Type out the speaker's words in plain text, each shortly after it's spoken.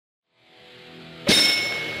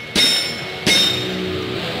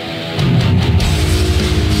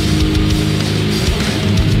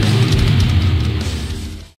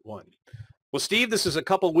Well, Steve, this is a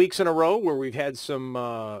couple weeks in a row where we've had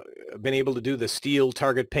been able to do the Steel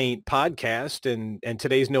Target Paint podcast, and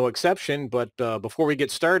today's no exception. But before we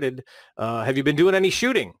get started, have you been doing any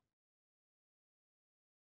shooting?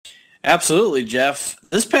 Absolutely, Jeff.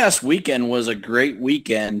 This past weekend was a great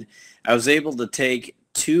weekend. I was able to take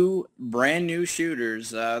two brand new shooters.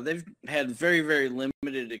 They've had very, very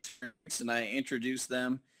limited experience, and I introduced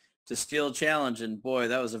them to Steel Challenge, and boy,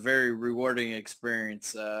 that was a very rewarding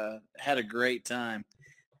experience. Had a great time.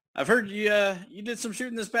 I've heard you did some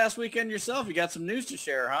shooting this past weekend yourself. You got some news to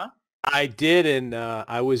share, huh? I did, and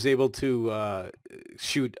I was able to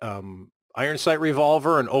shoot iron sight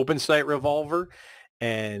revolver and open sight revolver.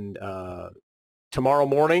 And tomorrow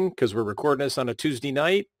morning, because we're recording this on a Tuesday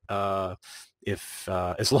night, if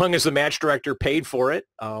as long as the match director paid for it,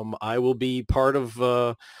 I will be part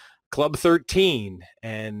of Club 13.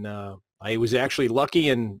 And I was actually lucky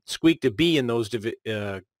and squeaked a B in those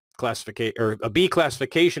classification or a B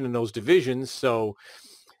classification in those divisions. So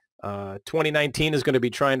 2019 is going to be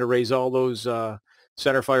trying to raise all those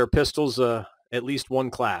centerfire pistols at least one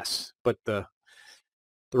class, but the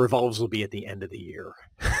revolves will be at the end of the year.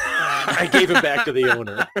 I gave it back to the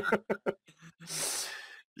owner.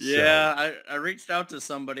 Yeah, I reached out to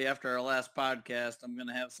somebody after our last podcast. I'm going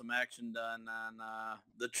to have some action done on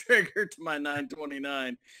the trigger to my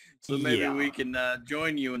 929. So maybe we can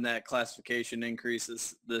join you in that classification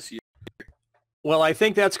increases this year. Well, I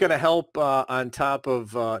think that's going to help on top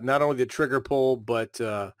of not only the trigger pull, but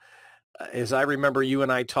as I remember you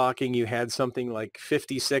and I talking, you had something like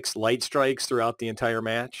 56 light strikes throughout the entire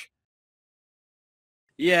match.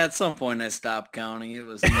 Yeah, at some point I stopped counting. It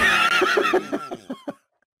was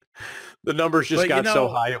the numbers just got so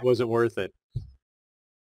high it wasn't worth it.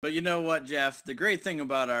 But you know what, Jeff? The great thing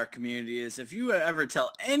about our community is if you ever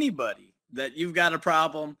tell anybody that you've got a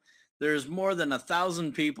problem, there's more than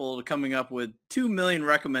 1,000 people coming up with 2 million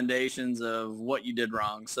recommendations of what you did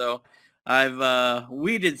wrong. So I've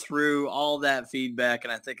weeded through all that feedback,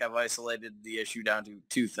 and I think I've isolated the issue down to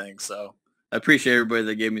two things. So I appreciate everybody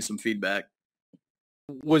that gave me some feedback.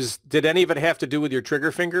 Did any of it have to do with your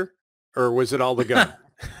trigger finger, or was it all the gun?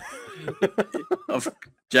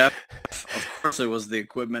 Jeff, of course it was the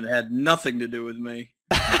equipment. It had nothing to do with me.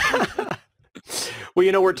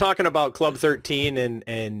 Well, we're talking about Club 13,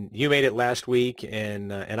 and you made it last week,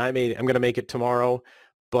 and I'm going to make it tomorrow.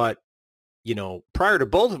 But prior to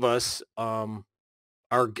both of us,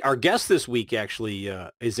 our guest this week actually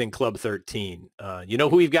is in Club 13. You know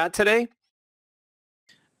who we've got today?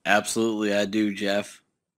 Absolutely, I do, Jeff.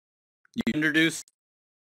 You introduce.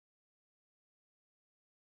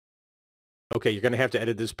 Okay, you're going to have to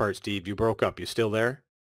edit this part, Steve. You broke up. You still there?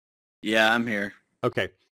 Yeah, I'm here. Okay,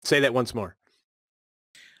 say that once more.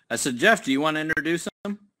 I said, Jeff, do you want to introduce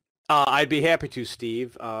him? I'd be happy to,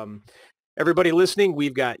 Steve. Everybody listening,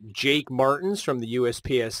 we've got Jake Martins from the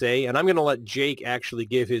USPSA, and I'm going to let Jake actually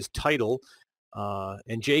give his title.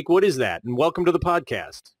 And Jake, what is that? And welcome to the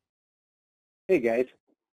podcast. Hey, guys.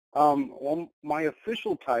 Well, my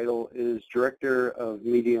official title is Director of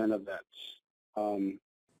Media and Events,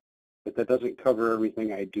 but that doesn't cover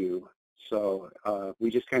everything I do. So we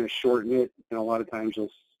just kind of shorten it, and a lot of times you'll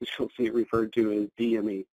see it referred to as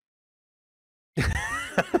DME.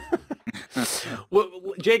 Well,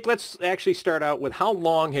 Jake, let's actually start out with how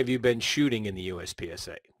long have you been shooting in the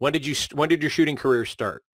USPSA? When did your shooting career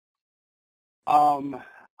start?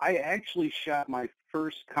 I actually shot my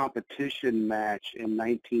first competition match in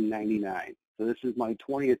 1999. So this is my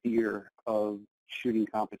 20th year of shooting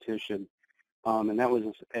competition, and that was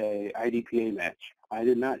a IDPA match. I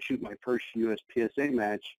did not shoot my first USPSA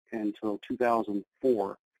match until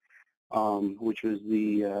 2004, which was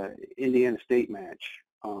the Indiana State match.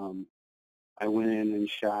 I went in and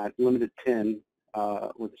shot limited 10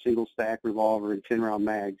 with a single stack revolver and 10-round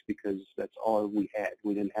mags because that's all we had.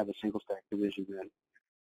 We didn't have a single stack division then.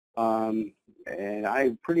 And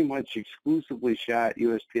I pretty much exclusively shot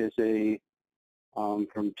USPSA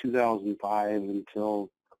from 2005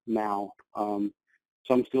 until now.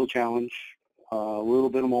 Some Steel Challenge, a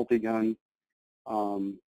little bit of multi-gun,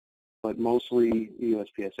 but mostly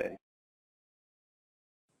USPSA.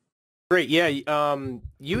 Great. Yeah.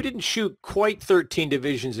 You didn't shoot quite 13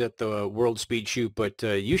 divisions at the World Speed Shoot, but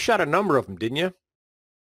you shot a number of them, didn't you?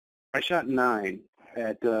 I shot 9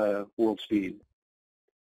 at World Speed.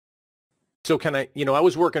 So can I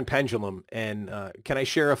was working Pendulum, and can I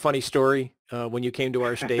share a funny story when you came to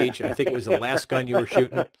our stage? I think it was the last gun you were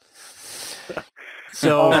shooting.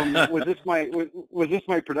 So was this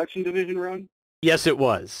my production division run? Yes, it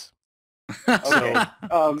was. Okay.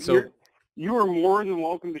 You are more than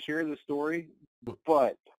welcome to share the story,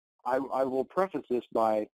 but I will preface this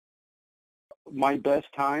by my best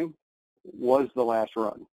time was the last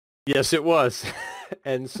run. Yes, it was.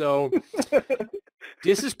 And so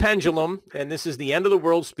this is Pendulum, and this is the end of the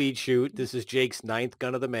world speed shoot. This is Jake's 9th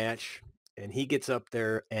gun of the match, and he gets up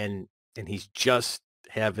there, and he's just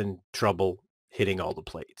having trouble hitting all the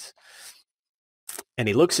plates. And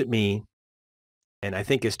he looks at me, and I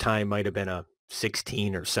think his time might have been a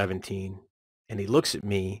 16 or 17. And he looks at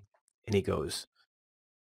me, and he goes,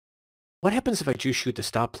 "What happens if I just shoot the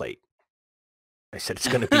stop plate?" I said, "It's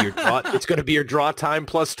going to be your draw. It's going to be your draw time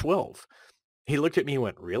plus 12." He looked at me and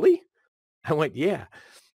went, "Really?" I went, "Yeah."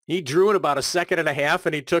 He drew in about a second and a half,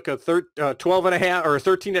 and he took a 12 and a half or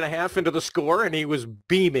 13 and a half into the score, and he was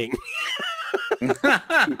beaming. It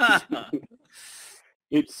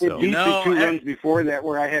beat the 2 runs before that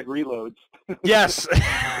where I had reloads. Yes.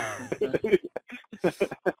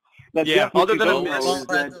 Yeah. Other than a miss,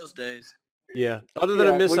 those days. Yeah. Other than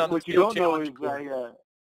a miss on what you don't know is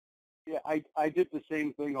I did the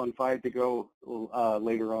same thing on 5 to go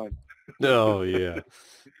later on. Oh yeah.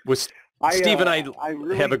 Steve and I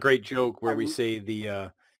really have a great joke where we say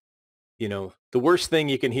the worst thing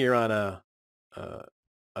you can hear on a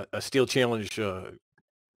Steel Challenge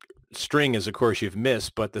string is, of course, you've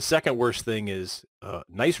missed, but the second worst thing is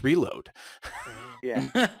nice reload.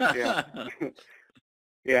 Yeah.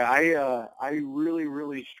 Yeah, I really,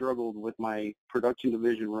 really struggled with my production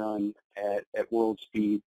division run at World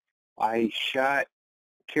Speed. I shot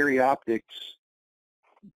Carry Optics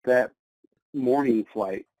that morning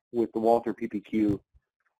flight with the Walther PPQ,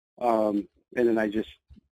 and then I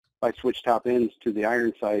switched top ends to the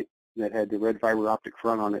iron sight that had the red fiber optic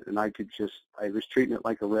front on it, and I was treating it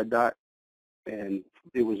like a red dot, and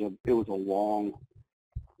it was a long,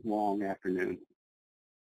 long afternoon.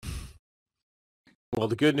 Well,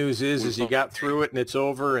 the good news is you got through it and it's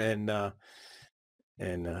over, and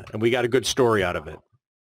we got a good story out of it.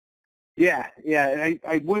 Yeah.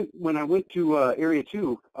 And when I went to Area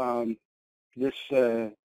 2, this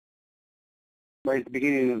right at the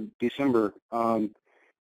beginning of December,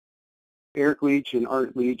 Eric Leach and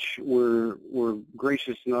Art Leach were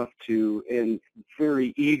gracious enough and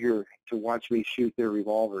very eager to watch me shoot their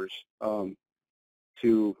revolvers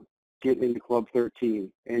to get into Club 13.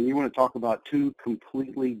 And you want to talk about 2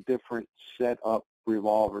 completely different setup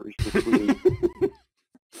revolvers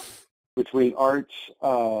between Art's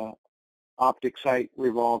optic sight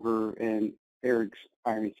revolver and Eric's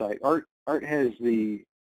iron sight. Art has the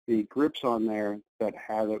grips on there that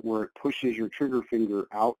have it where it pushes your trigger finger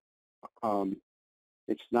out.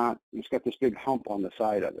 It's got this big hump on the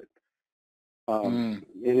side of it. And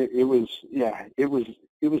it was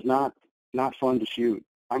not fun to shoot.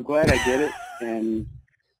 I'm glad I did it, and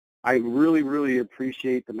I really, really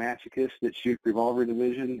appreciate the masochists that shoot revolver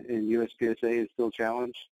division in USPSA and Steel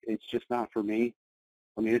Challenge. It's just not for me.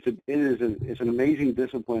 I mean, it's an amazing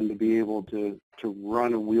discipline to be able to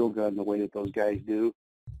run a wheel gun the way that those guys do.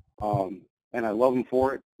 And I love them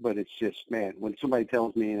for it, but it's just, man, when somebody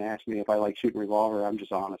tells me and asks me if I like shooting revolver, I'm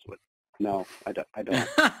just honest with them. No, I don't.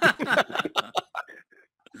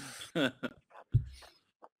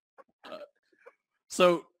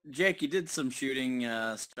 So, Jake, you did some shooting,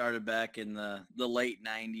 started back in the late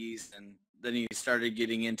 90s, and then you started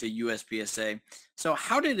getting into USPSA. So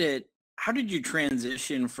how did you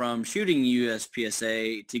transition from shooting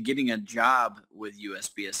USPSA to getting a job with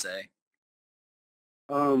USPSA?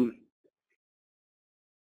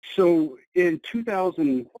 So in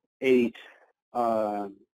 2008,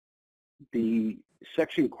 the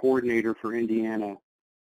section coordinator for Indiana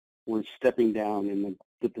was stepping down, and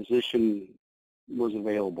the position was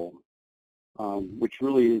available, which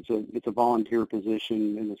really it's a volunteer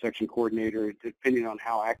position, and the section coordinator, depending on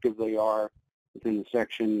how active they are within the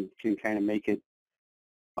section, can kind of make it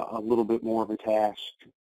a little bit more of a task,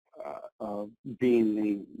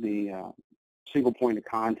 being the single point of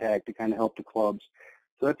contact to kind of help the clubs.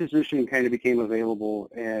 So that position kind of became available,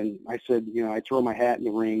 and I said, I throw my hat in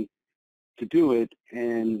the ring to do it,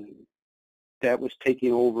 and that was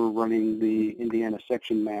taking over running the Indiana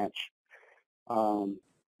section match,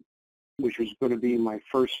 which was going to be my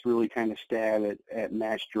first really kind of stab at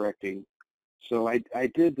match directing. So I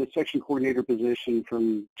did the section coordinator position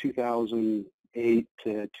from 2008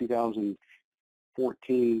 to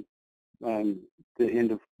 2014, the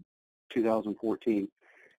end of 2014,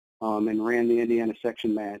 and ran the Indiana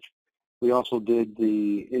section match. We also did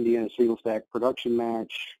the Indiana single stack production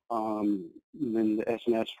match, and then the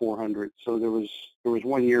SNS 400. So there was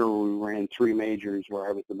 1 year where we ran 3 majors where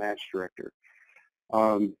I was the match director.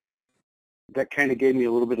 That kind of gave me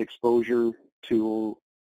a little bit of exposure to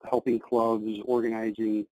helping clubs,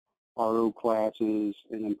 organizing RO classes,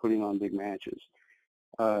 and then putting on big matches.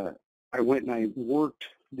 I went and I worked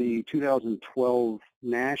the 2012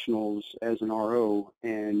 Nationals as an RO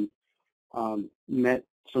and met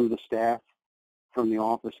some of the staff from the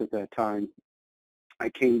office at that time. I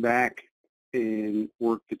came back and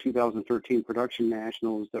worked the 2013 Production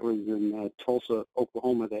Nationals that was in Tulsa,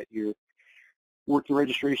 Oklahoma that year. Worked the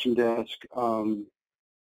registration desk,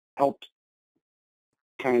 helped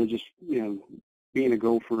kind of just, being a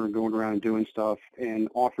gopher and going around and doing stuff, and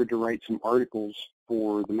offered to write some articles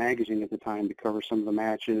for the magazine at the time to cover some of the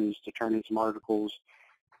matches, to turn in some articles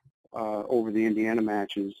over the Indiana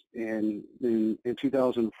matches. And in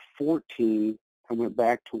 2014, I went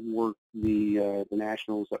back to work the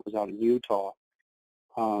Nationals that was out in Utah.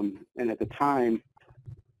 And at the time,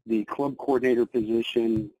 the club coordinator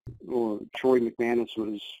position, or Troy McManus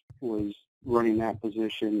was running that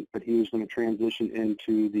position, but he was going to transition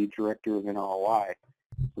into the director of NROI.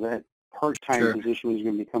 So that part-time position was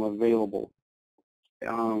going to become available.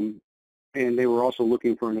 And they were also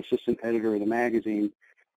looking for an assistant editor of the magazine.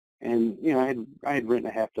 And, I had written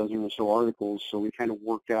a half dozen or so articles, so we kind of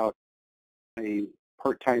worked out a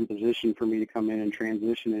part-time position for me to come in and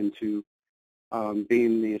transition into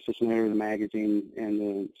being the assistant editor of the magazine and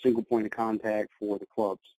the single point of contact for the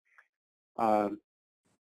clubs.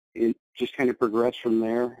 It just kind of progressed from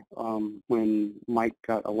there. When Mike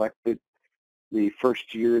got elected, the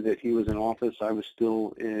first year that he was in office, I was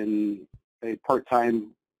still in a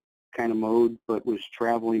part-time kind of mode, but was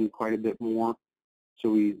traveling quite a bit more. So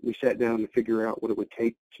we sat down to figure out what it would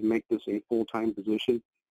take to make this a full-time position.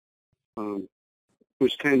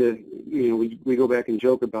 Which kind of, we go back and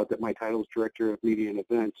joke about that my title is Director of Media and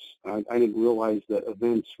Events. I didn't realize that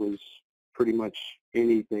events was pretty much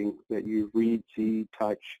anything that you read, see,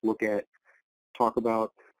 touch, look at, talk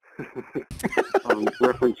about,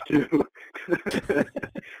 reference to.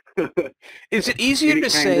 Is it easier to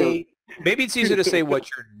say, maybe it's easier to say what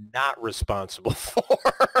you're not responsible for?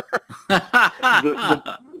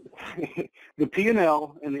 The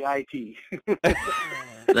P&L and the IT.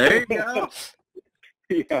 There you go.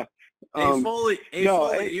 Yeah. Hey, Foley,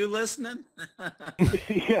 Foley, you listening?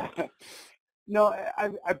 Yeah. No,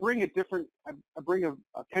 I bring a different, I bring a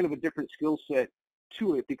kind of a different skill set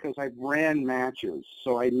to it because I've ran matches,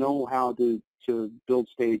 so I know how to build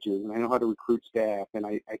stages, and I know how to recruit staff, and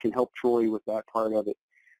I can help Troy with that part of it.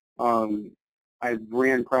 I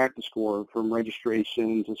ran practice score from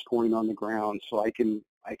registration to scoring on the ground, so I can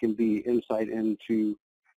be insight into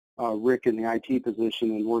Rick in the IT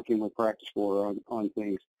position and working with practice score on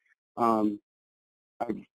things.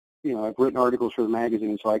 I've written articles for the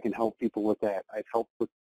magazine, so I can help people with that. I've helped with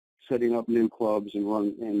setting up new clubs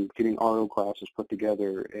and getting RO classes put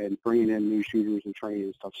together and bringing in new shooters and training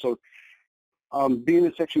and stuff. So being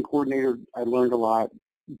a section coordinator, I learned a lot.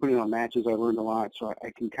 Putting on matches, I learned a lot. So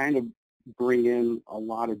I can kind of bring in a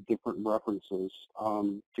lot of different references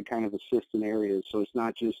to kind of assist in areas. So it's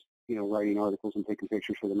not just writing articles and taking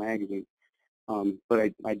pictures for the magazine,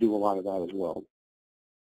 but I do a lot of that as well.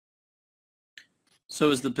 So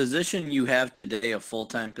is the position you have today a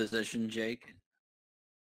full-time position, Jake?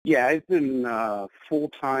 Yeah, I've been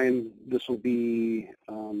full-time. This will be,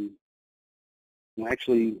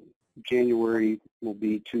 actually, January will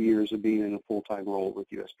be 2 years of being in a full-time role with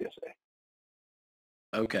USPSA.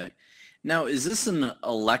 Okay. Now, is this an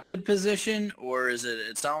elected position, or is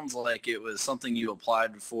it sounds like it was something you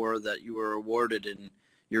applied for that you were awarded and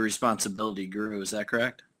your responsibility grew. Is that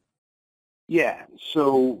correct? Yeah.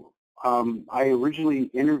 So I originally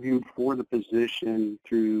interviewed for the position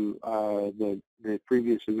through the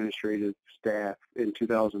previous administrative staff in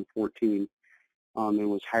 2014 and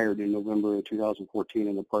was hired in November of 2014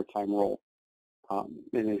 in a part-time role. And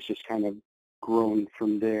it's just kind of grown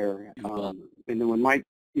from there. And then when Mike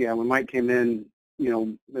came in,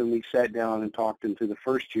 then we sat down and talked into the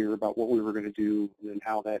first year about what we were going to do and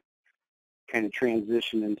how that kind of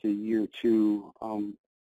transitioned into year two,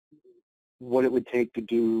 what it would take to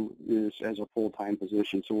do this as a full-time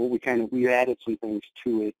position. So we added some things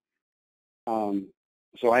to it.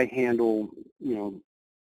 So I handle,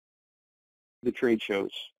 the trade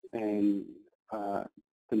shows and the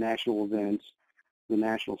national events, the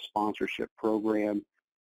national sponsorship program,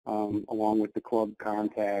 along with the club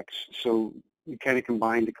contacts. So we kind of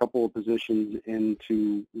combined a couple of positions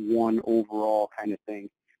into one overall kind of thing.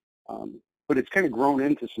 But it's kind of grown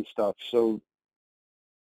into some stuff. So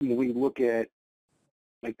when we look at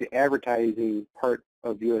like the advertising part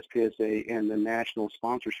of USPSA and the national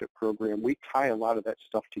sponsorship program, we tie a lot of that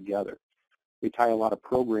stuff together. We tie a lot of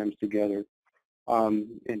programs together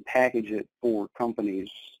and package it for companies.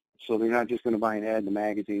 So they're not just going to buy an ad in the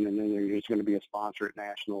magazine and then they're just going to be a sponsor at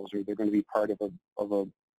nationals, or they're going to be part of a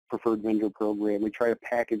preferred vendor program. We try to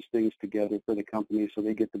package things together for the company so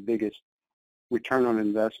they get the biggest return on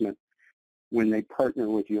investment when they partner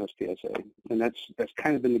with USPSA. And that's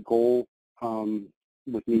kind of been the goal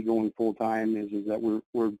with me going full time is that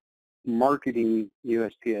we're marketing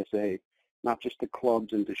USPSA, not just to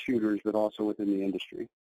clubs and to shooters, but also within the industry.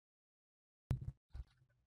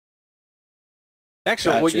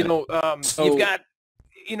 Excellent. Gotcha. Well, So- you've got,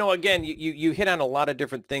 again, you hit on a lot of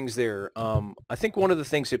different things there. I think one of the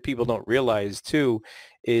things that people don't realize too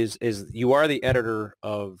is you are the editor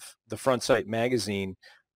of the Front Sight magazine,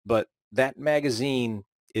 but that magazine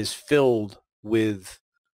is filled with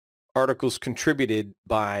articles contributed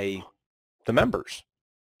by the members.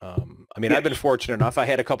 I mean, I've been fortunate enough. I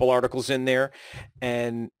had a couple articles in there,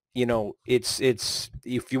 and it's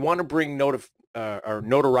if you want to bring or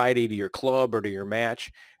notoriety to your club or to your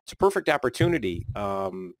match, it's a perfect opportunity.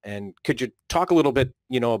 And could you talk a little bit,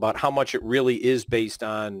 about how much it really is based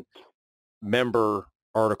on member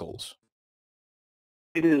articles?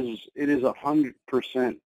 It is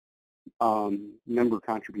 100% member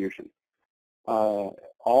contribution.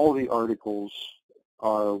 All the articles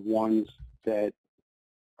are ones that,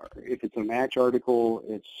 if it's a match article,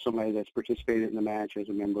 it's somebody that's participated in the match as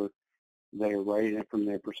a member. They're writing it from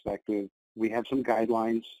their perspective. We have some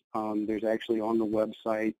guidelines. There's actually on the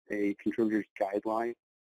website a contributor's guideline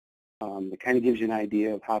that kind of gives you an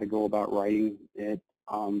idea of how to go about writing it.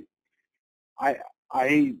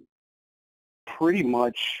 I pretty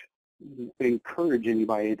much encourage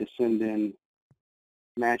anybody to send in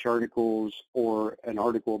match articles or an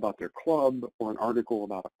article about their club or an article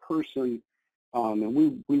about a person.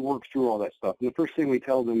 And we work through all that stuff. And the first thing we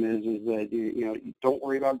tell them is that, don't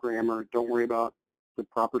worry about grammar, don't worry about the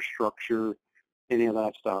proper structure, any of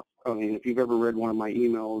that stuff. I mean, if you've ever read one of my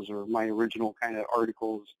emails or my original kind of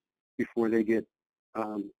articles before they get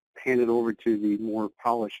handed over to the more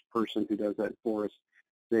polished person who does that for us,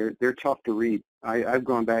 they're tough to read. I've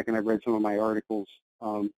gone back and I've read some of my articles,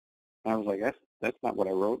 and I was like, that's not what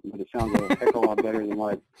I wrote, but it sounds a heck of a lot better than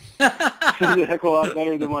what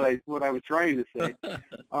I was trying to say.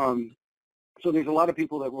 So there's a lot of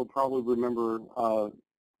people that will probably remember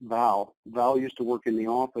Val. Val used to work in the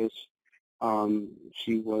office.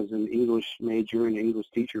 She was an English major and English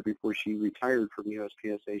teacher before she retired from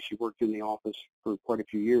USPSA. She worked in the office for quite a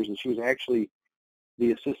few years, and she was actually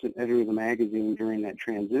the assistant editor of the magazine during that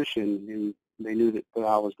transition, and they knew that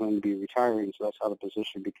Val was going to be retiring, so that's how the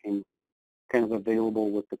position became kind of available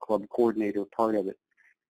with the club coordinator part of it.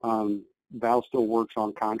 Val still works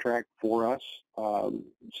on contract for us,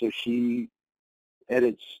 so she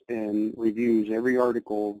edits and reviews every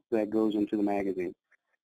article that goes into the magazine.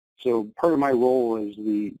 So part of my role as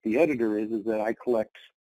the editor is that I collect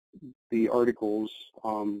the articles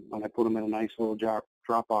and I put them in a nice little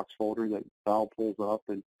Dropbox folder that Val pulls up,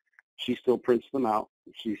 and she still prints them out.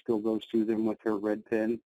 She still goes through them with her red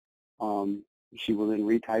pen. She will then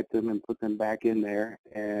retype them and put them back in there,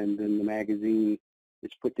 and then the magazine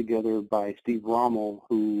is put together by Steve Rommel,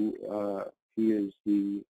 who he is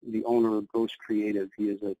the owner of Ghost Creative. He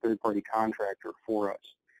is a third-party contractor for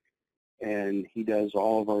us, and he does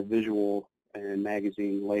all of our visual and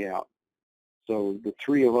magazine layout. So the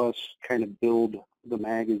three of us kind of build the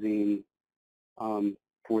magazine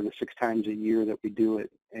for the 6 times a year that we do it,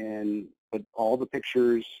 but all the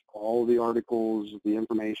pictures, all the articles, the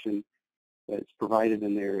information that's provided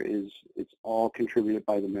in there it's all contributed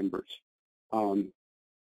by the members.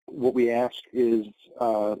 What we ask is,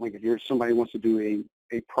 like if somebody wants to do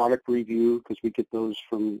a product review, because we get those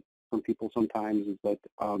from people sometimes, is that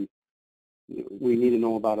we need to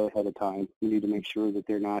know about it ahead of time. We need to make sure that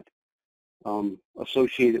they're not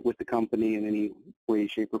associated with the company in any way,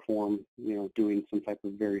 shape, or form, doing some type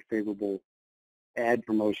of very favorable ad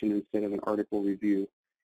promotion instead of an article review.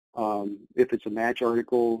 If it's a match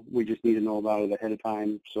article, we just need to know about it ahead of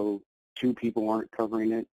time so 2 people aren't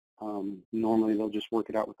covering it. Normally they'll just work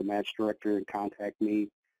it out with the match director and contact me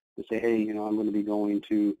to say, hey, I'm going to be going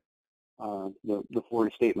to the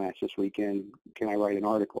Florida State match this weekend. Can I write an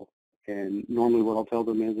article? And normally what I'll tell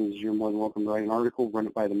them is you're more than welcome to write an article, run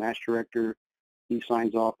it by the match director. He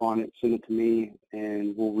signs off on it, send it to me,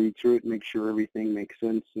 and we'll read through it and make sure everything makes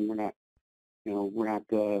sense, and we're not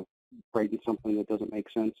writing something that doesn't make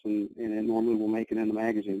sense, and normally we'll make it in the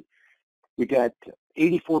magazine. We got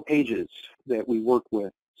 84 pages that we work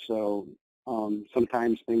with, so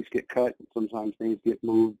sometimes things get cut, sometimes things get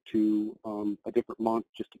moved to a different month,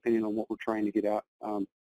 just depending on what we're trying to get out.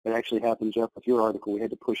 It actually happened, Jeff, with your article. We had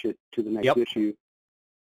to push it to the next issue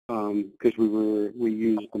because we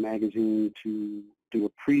used the magazine to do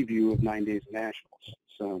a preview of 9 Days of Nationals.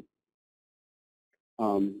 So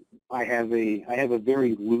I have a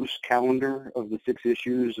very loose calendar of the 6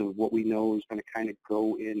 issues of what we know is going to kind of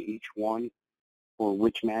go in each one, or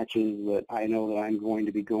which matches that I know that I'm going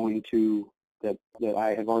to be going to that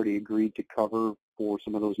I have already agreed to cover for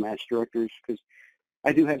some of those match directors, because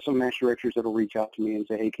I do have some match directors that will reach out to me and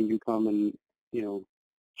say, hey, can you come and,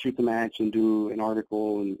 shoot the match and do an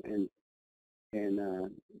article, and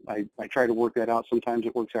I try to work that out. Sometimes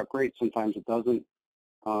it works out great, sometimes it doesn't.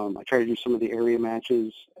 I try to do some of the area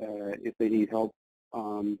matches if they need help,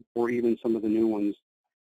 or even some of the new ones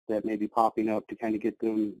that may be popping up to kind of get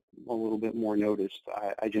them a little bit more noticed.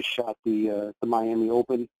 I just shot the Miami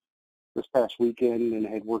Open this past weekend, and I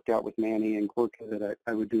had worked out with Manny and Gorka that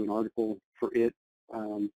I would do an article for it.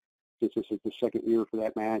 Since this is the second year for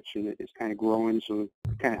that match, and it's kind of growing, so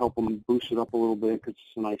kind of help them boost it up a little bit because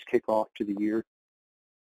it's a nice kickoff to the year.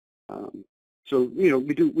 So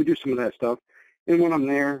we do some of that stuff. And when I'm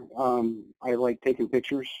there, I like taking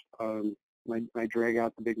pictures. I drag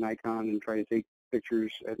out the big Nikon and try to take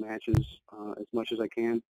pictures at matches as much as I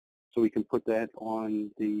can, so we can put that on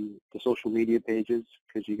the social media pages,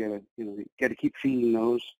 because you gotta keep feeding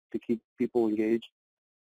those to keep people engaged.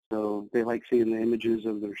 So they like seeing the images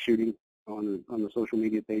of their shooting on the social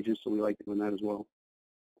media pages, so we like doing that as well.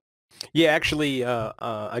 Yeah, actually,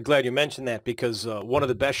 I'm glad you mentioned that, because one of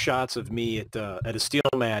the best shots of me at a steel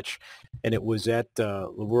match, and it was at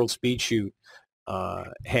the World Speed Shoot,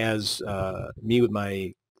 has me with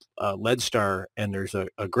my Lead Star, and there's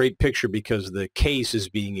a great picture because the case is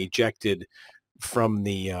being ejected from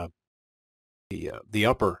the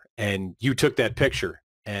upper, and you took that picture,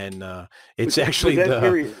 and it's actually was that the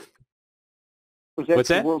area, was that what's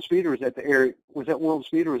the that? World Speed, or was that the area? Was that World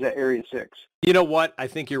Speed, or was that Area 6? You know what? I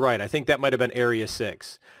think you're right. I think that might have been Area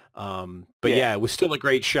 6. But yeah, it was still a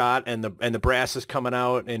great shot, and the brass is coming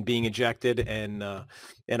out and being ejected, and I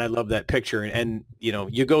love that picture. And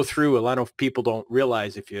you go through, a lot of people don't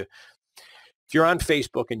realize, if you're on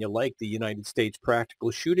Facebook and you like the United States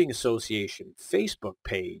Practical Shooting Association Facebook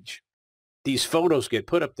page, these photos get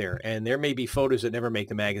put up there, and there may be photos that never make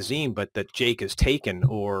the magazine, but that Jake has taken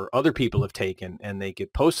or other people have taken, and they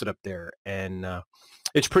get posted up there. And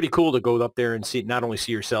it's pretty cool to go up there and not only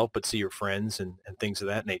see yourself, but see your friends and things of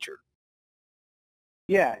that nature.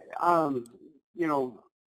 Yeah,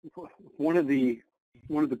 one of the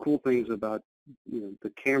cool things about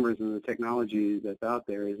the cameras and the technology that's out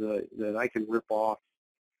there is that I can rip off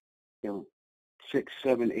 600,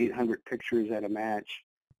 700, 800 pictures at a match,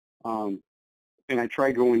 and I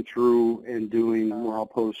try going through and doing where I'll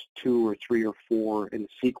post 2 or 3 or 4 in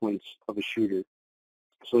sequence of a shooter.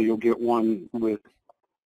 So you'll get one with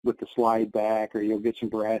the slide back, or you'll get some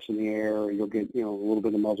brass in the air, or you'll get a little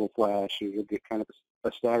bit of muzzle flash, or you'll get kind of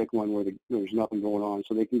a static one where there's nothing going on.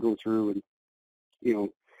 So they can go through, and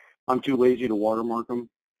I'm too lazy to watermark them.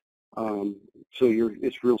 So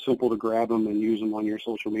it's real simple to grab them and use them on your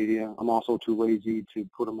social media. I'm also too lazy to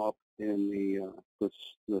put them up in the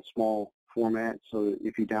small format. So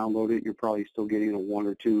if you download it, you're probably still getting a 1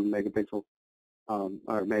 or 2 megapixel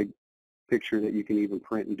or meg picture that you can even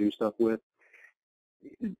print and do stuff with.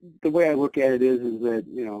 The way I look at it is that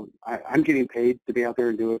I'm getting paid to be out there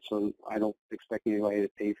and do it, so I don't expect anybody to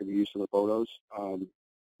pay for the use of the photos.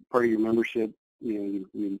 Part of your membership,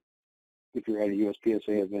 if you're at a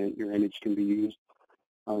USPSA event, your image can be used.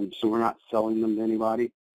 So we're not selling them to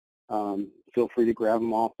anybody. Feel free to grab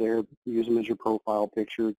them off there, use them as your profile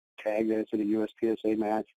picture, tag that it's at a USPSA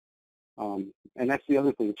match. And that's the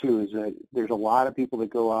other thing too, is that there's a lot of people that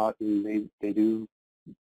go out and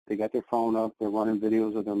they got their phone up, they're running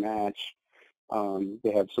videos of their match.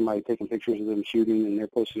 They have somebody taking pictures of them shooting, and they're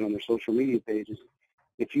posting on their social media pages.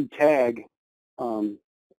 If you tag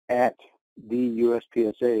at the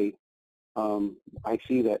USPSA, I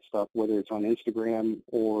see that stuff, whether it's on Instagram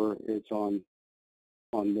or it's on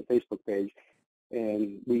the Facebook page,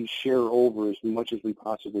 and we share over as much as we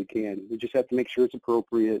possibly can. We just have to make sure it's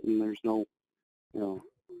appropriate, and there's no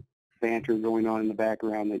banter going on in the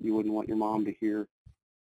background that you wouldn't want your mom to hear.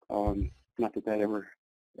 Not that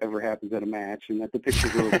ever happens at a match, and that the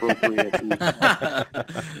pictures are appropriate.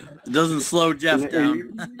 It doesn't slow Jeff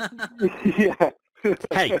down. Yeah.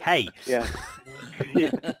 Hey. Yeah.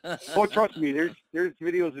 Yeah. Oh, trust me, there's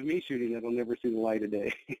videos of me shooting that'll never see the light of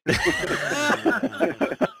day.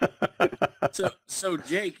 So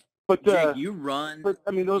Jake, But you run. But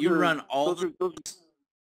I mean, those you are run all. Those,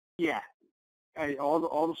 yeah.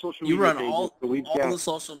 All the social You media run pages. all So the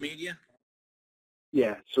social media.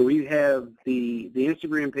 Yeah, so we have the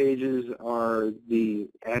Instagram pages are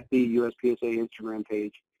at the USPSA Instagram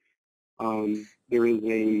page. There is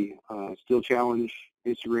a Steel Challenge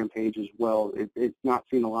Instagram page as well. It's not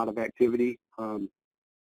seen a lot of activity.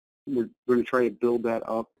 we're going to try to build that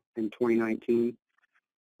up in 2019.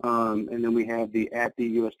 And then we have the at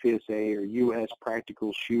the USPSA or U.S.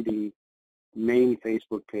 Practical Shooting main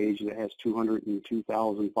Facebook page that has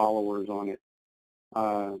 202,000 followers on it.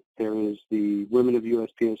 There is the Women of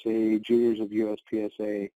USPSA, Juniors of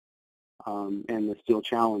USPSA, and the Steel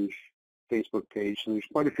Challenge Facebook page. So there's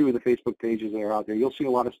quite a few of the Facebook pages that are out there. You'll see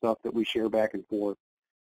a lot of stuff that we share back and forth.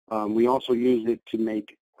 We also use it to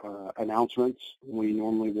make announcements. We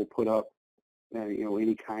normally will put up,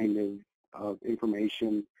 any kind of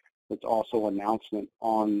information that's also announcement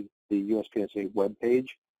on the USPSA webpage.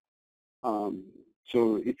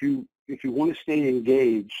 So if you want to stay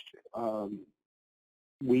engaged,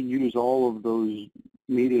 we use all of those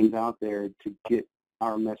mediums out there to get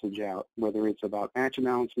our message out, whether it's about match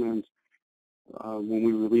announcements. When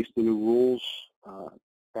we released the new rules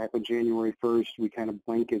back on January 1st, we kind of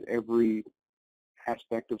blanket every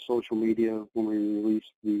aspect of social media when we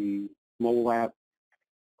released the mobile app.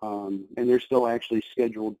 And there's still actually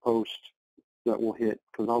scheduled posts that will hit,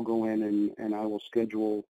 because I'll go in and I will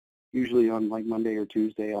schedule, usually on like Monday or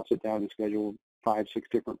Tuesday, I'll sit down and schedule 5-6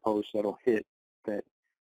 different posts that'll hit that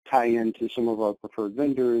tie into some of our preferred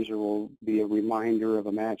vendors, or will be a reminder of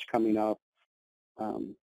a match coming up.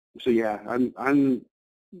 So yeah, I'm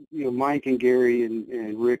Mike and Gary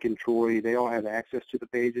and Rick and Troy, they all have access to the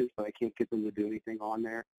pages, but I can't get them to do anything on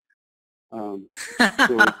there. So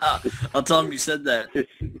I'll tell them you said that.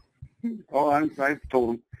 I've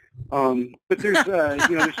told them. But there's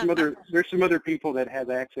there's some other people that have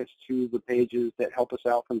access to the pages that help us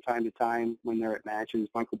out from time to time when they're at matches.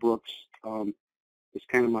 Michael Brooks is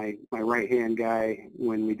kind of my right-hand guy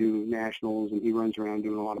when we do nationals, and he runs around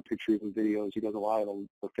doing a lot of pictures and videos. He does a lot of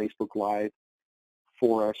the Facebook Live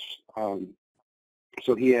for us.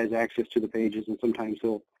 So he has access to the pages, and sometimes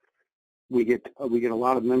we get a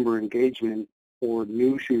lot of member engagement or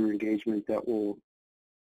new shooter engagement that will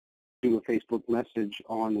do a Facebook message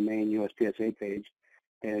on the main USPSA page.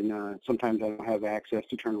 And sometimes I don't have access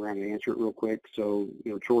to turn around and answer it real quick. So,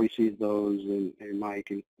 Troy sees those, and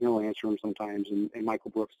Mike, and he'll answer them sometimes, and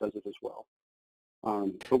Michael Brooks does it as well.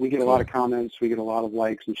 But we get a lot of comments, we get a lot of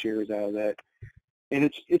likes and shares out of that.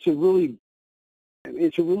 And it's a really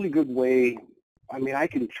good way. I mean, I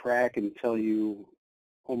can track and tell you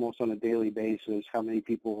almost on a daily basis how many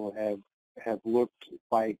people have looked,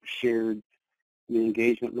 liked, shared, the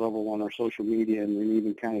engagement level on our social media, and then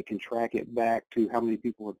even kind of can track it back to how many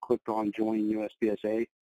people have clicked on join USPSA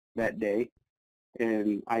that day.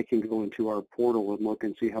 And I can go into our portal and look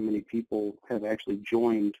and see how many people have actually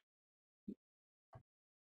joined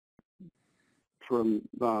from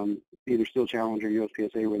either Steel Challenge or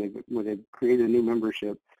USPSA, where they've created a new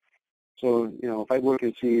membership. So, if I look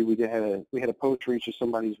and see, we had a post reach of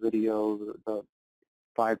somebody's video, the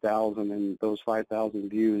 5,000, and those 5,000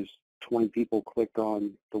 views, 20 people clicked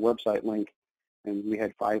on the website link, and we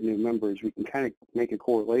had 5 new members. We can kind of make a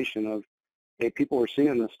correlation of, hey, people are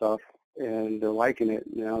seeing this stuff and they're liking it.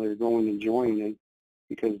 Now they're going and joining it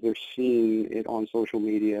because they're seeing it on social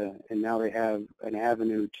media, and now they have an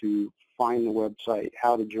avenue to find the website,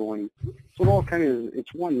 how to join. So it all kind of,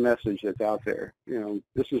 it's one message that's out there.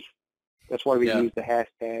 That's why we use the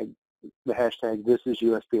hashtag this is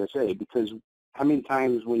USPSA, because how many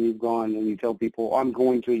times when you've gone and you tell people, I'm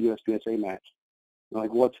going to a USPSA match, they're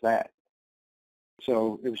like, what's that?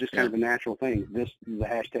 So it was just kind of a natural thing. The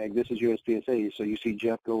hashtag, this is USPSA. So you see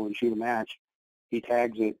Jeff go and shoot a match, he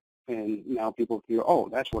tags it, and now people feel, oh,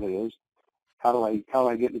 that's what it is. How do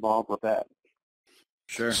I get involved with that?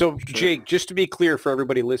 Sure. So Jake, just to be clear for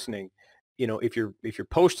everybody listening, if you're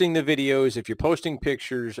posting the videos, if you're posting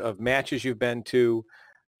pictures of matches you've been to,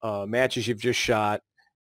 matches you've just shot,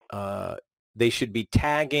 they should be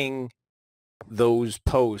tagging those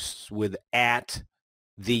posts with at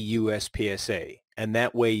the USPSA, and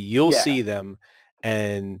that way you'll see them.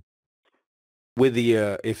 And with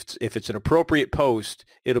the if it's an appropriate post,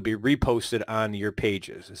 it'll be reposted on your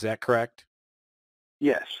pages. Is that correct?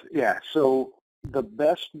 Yes. Yeah. So the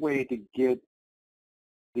best way to get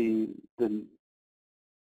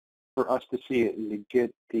for us to see it and to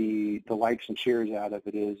get the likes and shares out of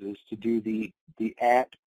it is to do the at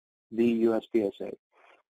the USPSA.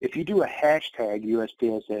 If you do a hashtag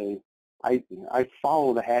USPSA, I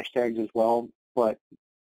follow the hashtags as well, but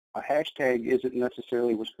a hashtag isn't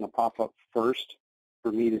necessarily what's going to pop up first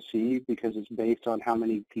for me to see, because it's based on how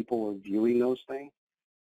many people are viewing those things.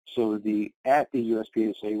 So the at the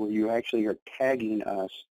USPSA, where you actually are tagging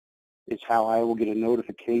us, is how I will get a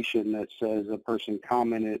notification that says a person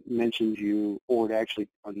commented, mentioned you, or it actually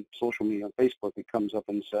on social media, on Facebook, it comes up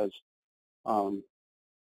and says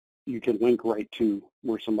you can link right to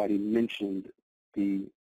where somebody mentioned the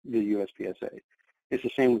the USPSA. It's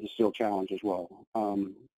the same with the Steel Challenge as well.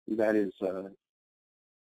 That is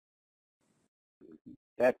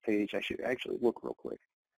that page. I should actually look real quick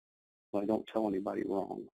so I don't tell anybody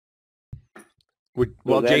wrong.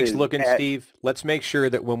 While Jake's looking, Steve, let's make sure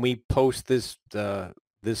that when we post this onto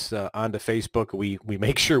Facebook, we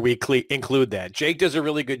make sure we include that. Jake does a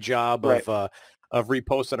really good job of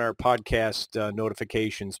reposting our podcast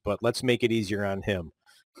notifications, but let's make it easier on him.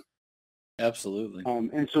 Absolutely.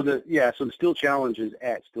 And so the Steel Challenge is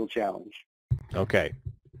at Steel Challenge. Okay.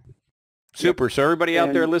 Super. Yep. So everybody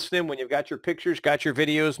out there listening, when you've got your pictures, got your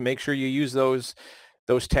videos, make sure you use those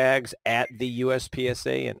tags at the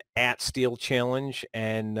USPSA and at Steel Challenge,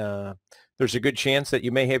 and there's a good chance that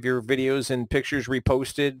you may have your videos and pictures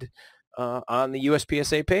reposted on the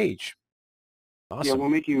USPSA page. Awesome. Yeah, we'll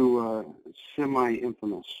make you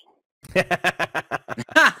semi-infamous.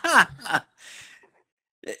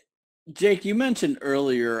 Jake, you mentioned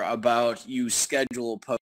earlier about you schedule a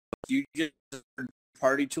post. Do you use a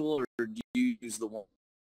party tool, or do you use the one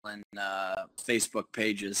on Facebook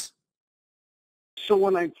pages? So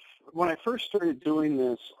when I first started doing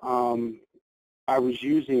this, I was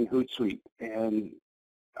using Hootsuite, and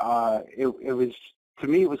it was, to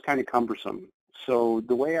me, it was kind of cumbersome. So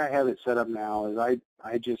the way I have it set up now is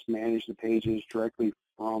I just manage the pages directly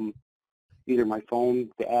from either my phone,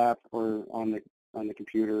 the app, or on the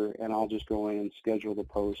computer, and I'll just go in and schedule the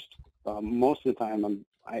post. Most of the time, I'm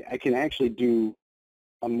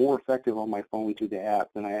more effective on my phone through the app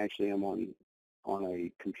than I actually am on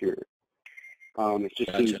a computer. It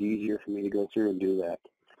just seems easier for me to go through and do that,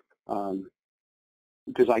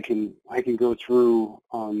 because I can go through,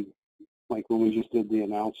 like when we just did the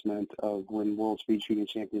announcement of when World Speed Shooting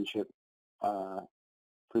Championship for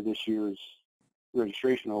this year's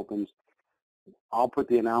registration opens. I'll put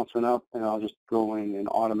the announcement up, and I'll just go in and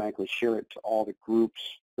automatically share it to all the groups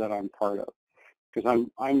that I'm part of, because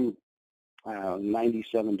I'm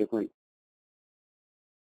 97 different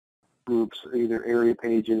groups, either area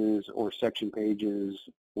pages or section pages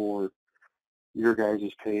or your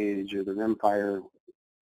guys' page or the Rimfire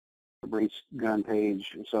race gun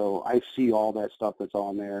page. So I see all that stuff that's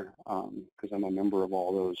on there because I'm a member of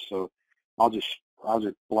all those. So I'll just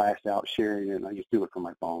blast out sharing it, and I just do it from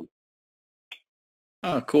my phone.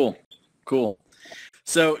 Oh, cool.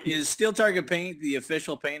 So is Steel Target Paint the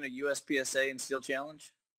official paint of USPSA and Steel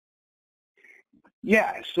Challenge?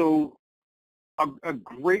 Yeah, so a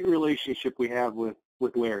great relationship we have with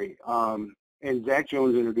Larry. And Zach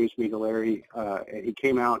Jones introduced me to Larry. He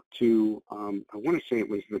came out to, I want to say it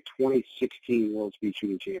was the 2016 World Speed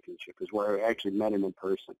Shooting Championship is where I actually met him in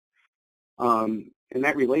person. And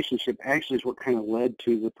that relationship actually is what kind of led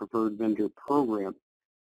to the preferred vendor program.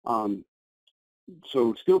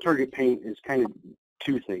 So Steel Target Paint is kind of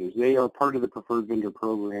two things. They are part of the preferred vendor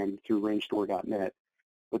program through rangestore.net,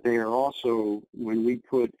 but they are also, when we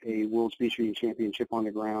put a World Speed Shooting Championship on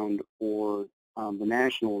the ground or the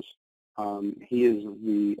Nationals, he is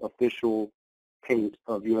the official paint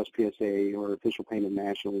of USPSA or official paint of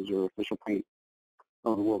Nationals or official paint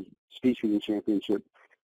of the World Speed Shooting Championship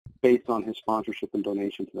based on his sponsorship and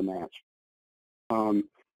donation to the match.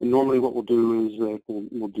 And normally what we'll do is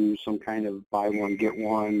we'll do some kind of buy one, get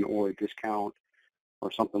one, or a discount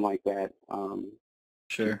or something like that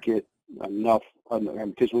to get enough.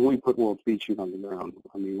 Because when we put World Speed Shoot on the ground,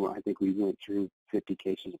 I mean, I think we went through 50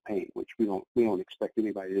 cases of paint, which we don't expect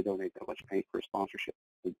anybody to donate that much paint for a sponsorship.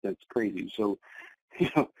 That's crazy. So,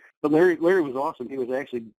 but Larry was awesome. He was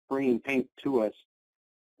actually bringing paint to us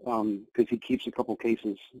because he keeps a couple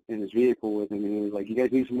cases in his vehicle with him, and he was like, "You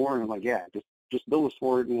guys need some more?" And I'm like, "Yeah, just bill us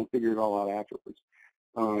for it, and we'll figure it all out afterwards."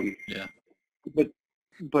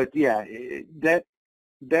 But yeah,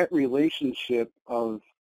 that relationship of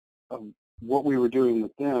what we were doing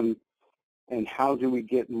with them and how do we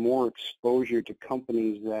get more exposure to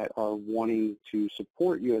companies that are wanting to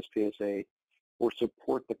support USPSA or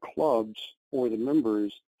support the clubs or the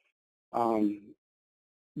members.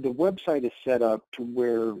 The website is set up to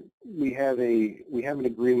where we have an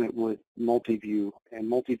agreement with Multiview, and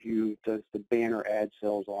Multiview does the banner ad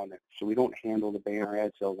sales on there. So we don't handle the banner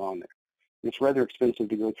ad sales on there. It's rather expensive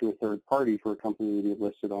to go through a third party for a company to be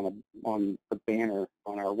listed on the banner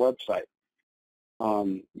on our website.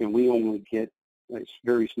 And we only get a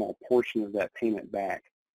very small portion of that payment back.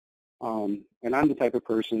 And I'm the type of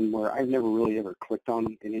person where I've never really ever clicked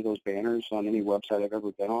on any of those banners on any website I've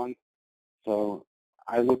ever been on. So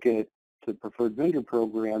I look at the preferred vendor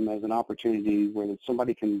program as an opportunity where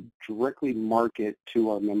somebody can directly market to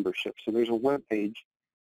our membership. So there's a web page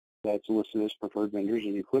that's listed as preferred vendors,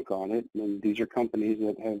 and you click on it, and these are companies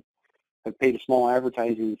that have have paid a small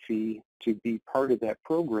advertising fee to be part of that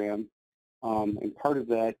program, and part of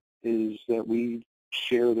that is that we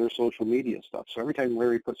share their social media stuff. So every time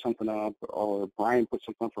Larry puts something up, or Brian puts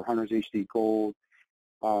something up for Hunters HD Gold,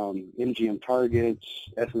 MGM targets,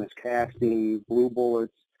 SMS casting, blue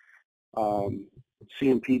bullets,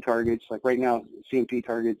 CMP targets. Like right now, CMP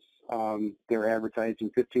targets, they're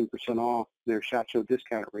advertising 15% off their SHOT Show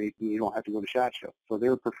discount rate, and you don't have to go to SHOT Show. So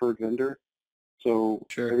they're a preferred vendor. So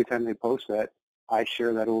Sure. every time they post that, I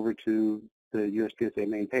share that over to the USPSA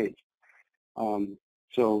main page.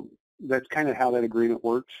 So that's kind of how that agreement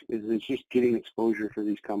works, is it's just getting exposure for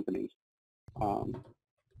these companies. And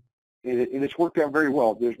it's worked out very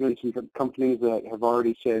well. There's been some companies that have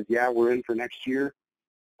already said, yeah, we're in for next year,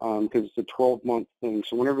 because it's a 12-month thing.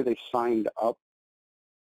 So whenever they signed up,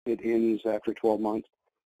 it ends after 12 months.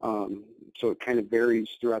 So it kind of varies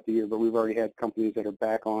throughout the year, but we've already had companies that are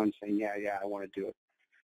back on saying, yeah, I want to do it.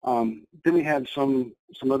 Then we have some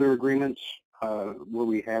other agreements where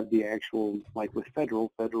we have the actual, like with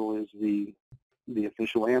Federal. Federal is the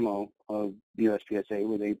official ammo of USPSA,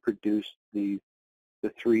 where they produce the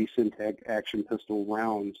 3 Syntag action pistol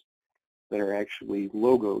rounds that are actually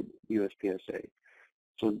logoed USPSA.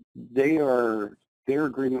 So their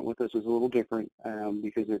agreement with us is a little different,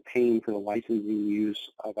 because they're paying for the licensing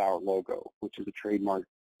use of our logo, which is a trademark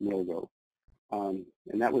logo. And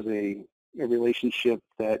that was a relationship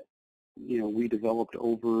that, we developed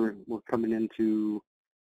over, we're coming into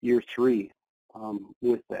year 3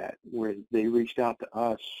 with that, where they reached out to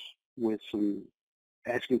us with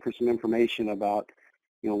asking for some information about,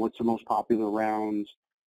 what's the most popular rounds,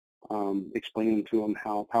 explaining to them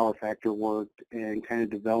how Power Factor worked, and kind of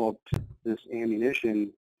developed this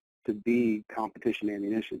ammunition to be competition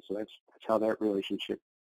ammunition. So that's how that relationship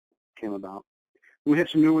came about. We have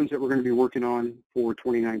some new ones that we're going to be working on for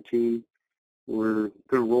 2019. We're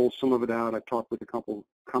going to roll some of it out. I've talked with a couple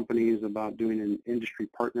companies about doing an industry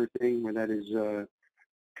partner thing, where that is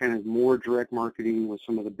kind of more direct marketing with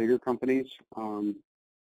some of the bigger companies,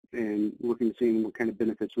 and looking to see what kind of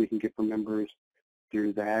benefits we can get for members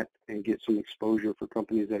through that, and get some exposure for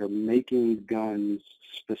companies that are making guns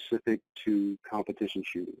specific to competition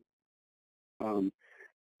shooting.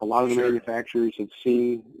 A lot of the manufacturers have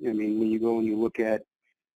seen, when you go and you look at,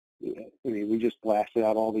 we just blasted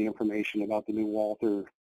out all the information about the new Walther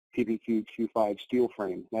PPQ Q5 steel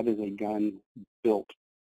frame. That is a gun built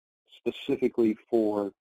specifically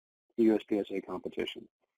for the USPSA competition.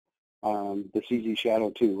 The CZ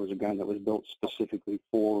Shadow 2 was a gun that was built specifically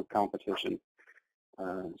for competition.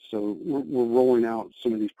 So we're rolling out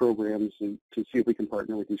some of these programs to see if we can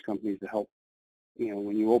partner with these companies to help.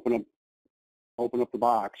 When you open up the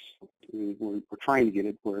box, we're trying to get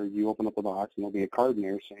it where you open up the box and there'll be a card in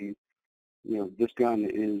there saying, this gun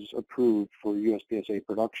is approved for USPSA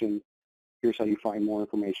production. Here's how you find more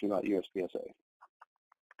information about USPSA.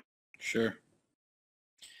 Sure.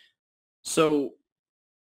 So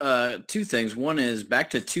 2 things. One is back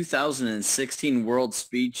to 2016 World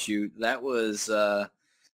Speed Shoot. That was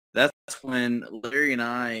that's when Larry and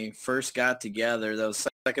I first got together. That was the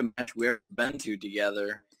second match we ever been to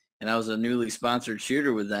together, and I was a newly sponsored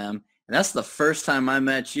shooter with them. And that's the first time I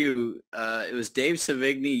met you. It was Dave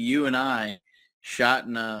Savigny, you and I shot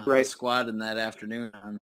in a squad in that afternoon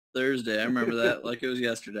on Thursday. I remember that like it was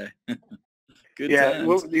yesterday. Good times.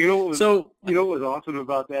 Well, what was awesome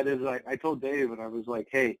about that is I told Dave, and I was like,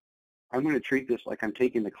 hey, I'm going to treat this like I'm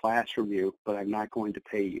taking the class from you, but I'm not going to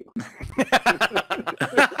pay you.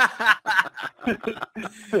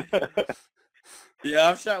 Yeah,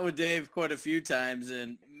 I've shot with Dave quite a few times,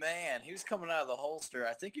 and man, he was coming out of the holster.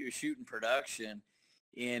 I think he was shooting production,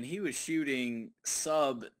 and he was shooting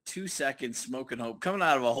sub 2 seconds smoking hope coming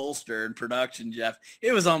out of a holster in production, Jeff.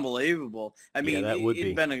 It was unbelievable. I mean,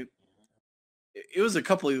 it was a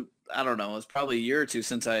couple of, I don't know, it was probably a year or two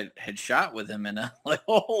since I had shot with him, and I'm like,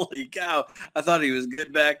 holy cow, I thought he was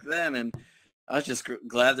good back then, and I was just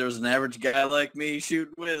glad there was an average guy like me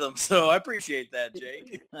shooting with him, so I appreciate that,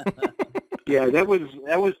 Jake. Yeah, that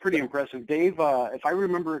was pretty impressive. Dave, if I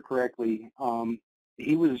remember it correctly,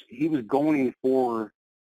 he was going for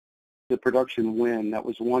the production win. That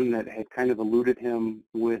was one that had kind of eluded him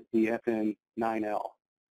with the FN9L,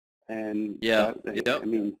 and I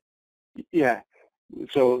mean, yeah.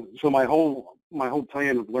 So my whole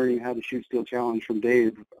plan of learning how to shoot steel challenge from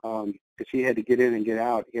Dave, because he had to get in and get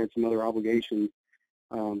out. He had some other obligations.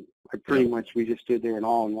 We just stood there in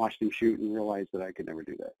awe and watched him shoot and realized that I could never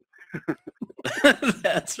do that.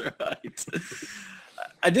 That's right.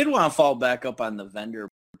 I did want to follow back up on the vendor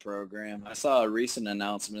program. I saw a recent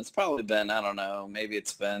announcement. It's probably been, I don't know, maybe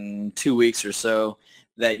it's been 2 weeks or so,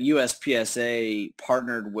 that USPSA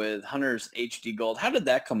partnered with Hunter's HD Gold. How did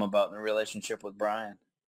that come about in the relationship with Brian?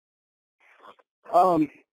 Well,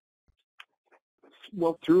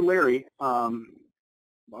 through Larry, I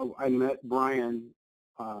met Brian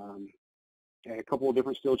at a couple of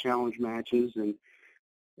different Steel Challenge matches,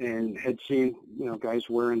 and had seen, guys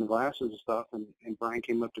wearing the glasses and stuff, and Brian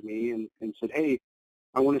came up to me and said, "Hey,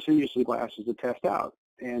 I want to send you some glasses to test out."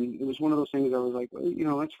 And it was one of those things I was like,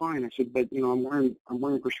 well, that's fine. I said, but I'm wearing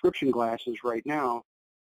prescription glasses right now.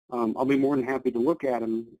 I'll be more than happy to look at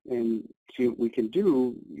them and see what we can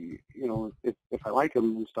do, if I like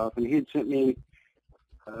them and stuff. And he had sent me,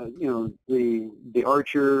 the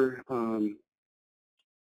Archer.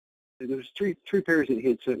 There was three pairs that he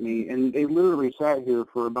had sent me, and they literally sat here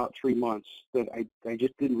for about 3 months that I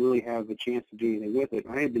just didn't really have a chance to do anything with it.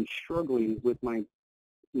 I had been struggling with my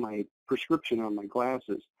prescription on my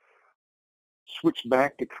glasses. Switched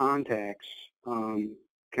back to contacts, kind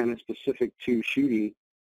of specific to shooting,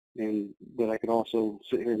 and that I could also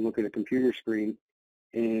sit here and look at a computer screen,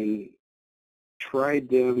 and tried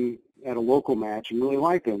them at a local match and really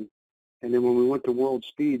liked them. And then when we went to World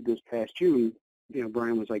Speed this past June,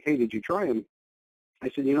 Brian was like, "Hey, did you try them?" I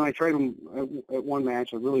said, I tried them at one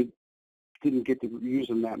match. I really didn't get to use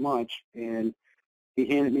them that much. And he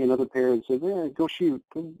handed me another pair and said, "Yeah, go shoot.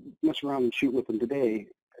 Go mess around and shoot with them today."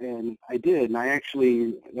 And I did.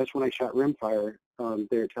 And that's when I shot rimfire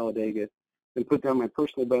there at Talladega and put down my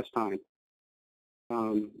personal best time.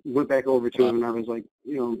 Went back over to him, and I was like,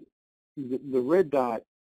 the red dot,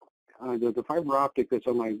 the fiber optic that's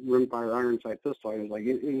on my rimfire iron sight pistol, I was like,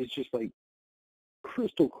 it was just like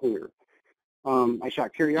crystal clear. I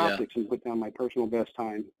shot Carry Optics and put down my personal best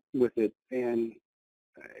time with it, and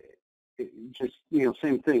just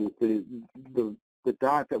same thing. The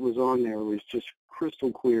dot that was on there was just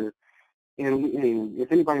crystal clear, and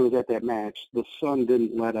if anybody was at that match, the sun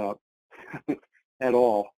didn't let up at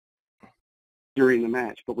all during the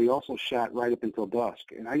match. But we also shot right up until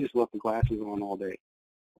dusk, and I just left the glasses on all day.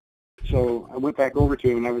 So I went back over to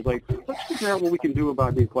him, and I was like, "Let's figure out what we can do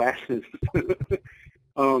about these glasses."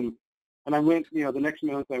 And I went, the next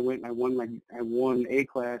month I went and I won A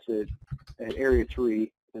class at Area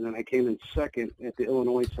 3, and then I came in second at the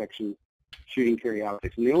Illinois section shooting Carry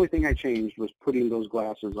Optics. And the only thing I changed was putting those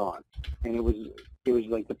glasses on, and it was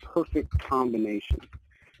like the perfect combination.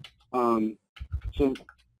 So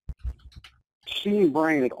seeing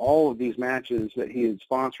Brian at all of these matches that he had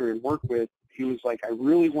sponsored and worked with, he was like, "I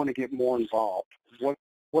really want to get more involved.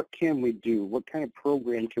 What can we do? What kind of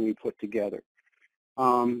program can we put together?"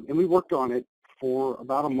 And we worked on it for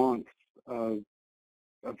about a month of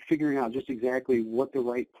figuring out just exactly what the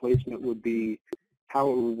right placement would be, how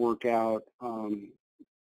it would work out,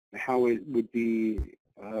 how it would be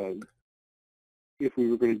if we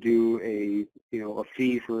were going to do a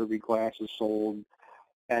fee for every glasses sold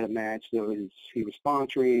at a match that he was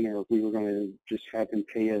sponsoring, or if we were going to just have him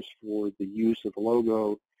pay us for the use of the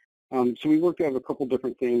logo. So we worked out a couple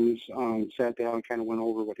different things, sat down and kind of went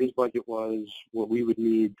over what his budget was, what we would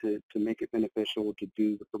need to make it beneficial to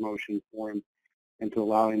do the promotion for him, and to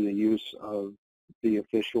allow him the use of the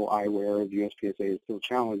official eyewear of USPSA Steel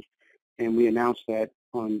Challenge. And we announced that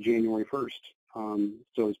on January 1st.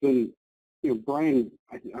 So it's been, Brian,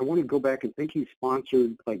 I want to go back and think he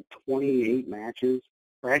sponsored like 28 matches.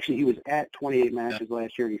 Or actually, he was at 28 matches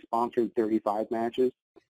last year, and he sponsored 35 matches.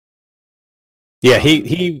 Yeah,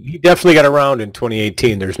 he definitely got around in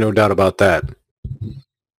 2018. There's no doubt about that.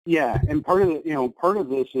 Yeah, and part of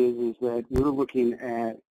this is that we're looking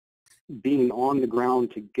at being on the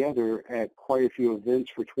ground together at quite a few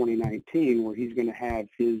events for 2019, where he's going to have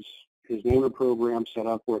his loaner program set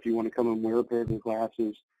up, where if you want to come and wear a pair of his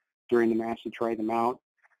glasses during the match to try them out,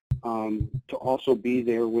 to also be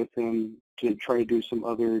there with him to try to do some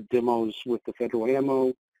other demos with the federal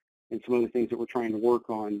ammo and some other things that we're trying to work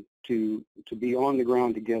on to be on the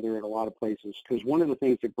ground together at a lot of places. Because one of the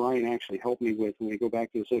things that Brian actually helped me with when we go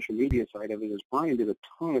back to the social media side of it is Brian did a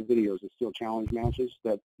ton of videos of Steel Challenge matches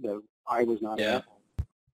that I was not at,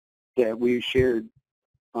 that we shared.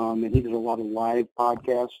 And he did a lot of live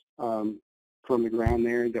podcasts from the ground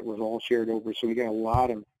there that was all shared over. So we got a lot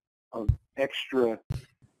of extra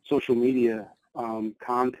social media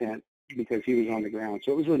content because he was on the ground.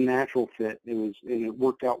 So it was a natural fit. And it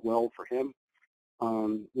worked out well for him.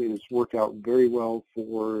 It's worked out very well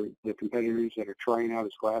for the competitors that are trying out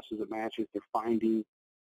his glasses at matches. They're finding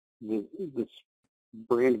this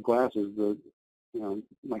brand of glasses.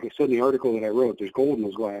 Like I said in the article that I wrote, there's gold in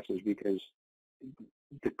those glasses because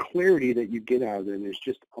the clarity that you get out of them is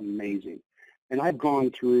just amazing. And I've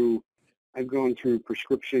gone through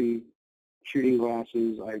prescription shooting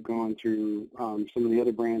glasses. I've gone through some of the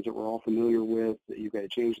other brands that we're all familiar with that you've got to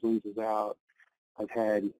change lenses out. I've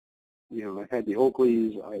had the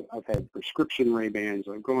Oakleys. I've had prescription Ray-Bans.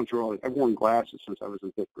 I've gone through all. I've worn glasses since I was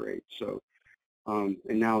in 5th grade. So, and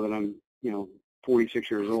now that I'm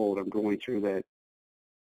 46 years old, I'm going through that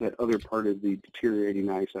other part of the deteriorating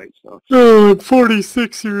eyesight stuff. Oh, I'm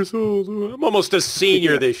 46 years old. I'm almost a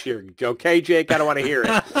senior this year. Okay, Jake? I don't want to hear it.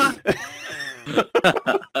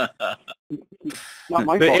 Not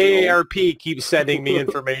my the fault, AARP keeps sending me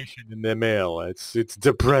information in the mail. It's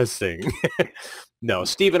depressing. No,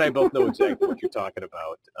 Steve and I both know exactly what you're talking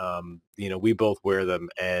about. We both wear them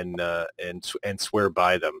and swear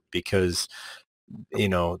by them because,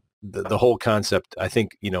 the whole concept, I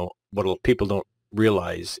think, what people don't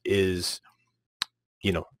realize is,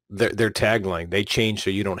 their tagline, they change so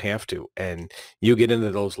you don't have to. And you get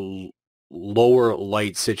into those lower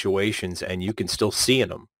light situations and you can still see in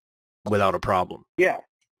them without a problem. Yeah.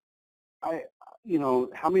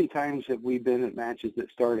 How many times have we been at matches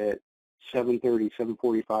that start at 7:30,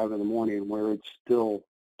 7:45 in the morning where it's still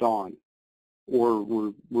dawn, or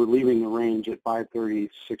we're leaving the range at 5:30,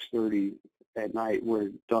 6:30 at night where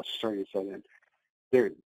dusk starting to set in.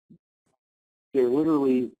 They're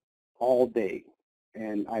literally all day,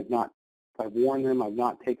 and I've worn them. I've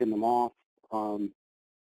not taken them off, and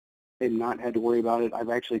not had to worry about it. I've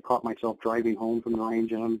actually caught myself driving home from the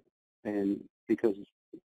range in them, and because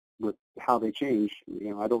with how they change,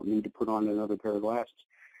 I don't need to put on another pair of glasses.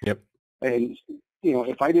 Yep. And,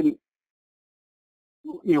 if I didn't,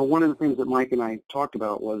 one of the things that Mike and I talked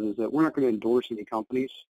about is that we're not going to endorse any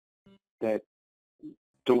companies that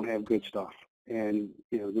don't have good stuff. And,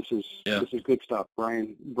 this is good stuff.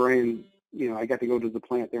 Brian, I got to go to the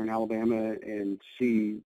plant there in Alabama and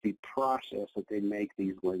see the process that they make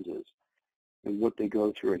these lenses and what they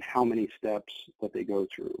go through and how many steps that they go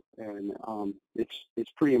through. And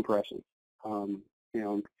it's pretty impressive.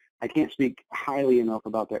 I can't speak highly enough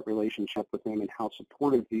about that relationship with him and how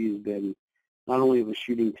supportive he's been, not only of the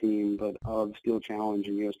shooting team, but of Steel Challenge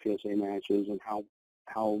and USPSA matches, and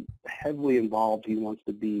how heavily involved he wants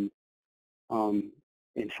to be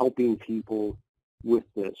in helping people with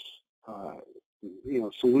this,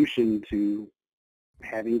 solution to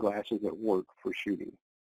having glasses that work for shooting.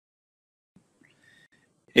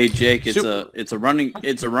 Hey Jake, it's a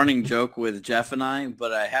running joke with Jeff and I,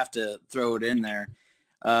 but I have to throw it in there.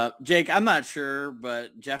 Jake, I'm not sure,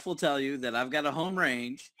 but Jeff will tell you that I've got a home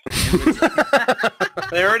range.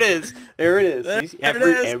 There it is.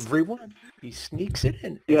 Everyone. He sneaks it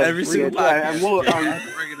in. Yeah, every single time.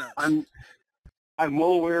 I'm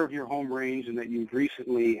well aware of your home range and that you've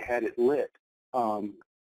recently had it lit. So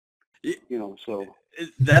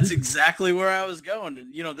that's exactly where I was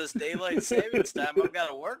going. This daylight savings time, I've got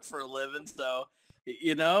to work for a living. So,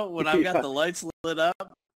 when I've got the lights lit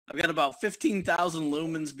up, I've got about 15,000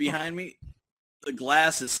 lumens behind me. The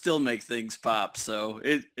glasses still make things pop. So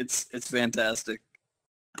it's fantastic.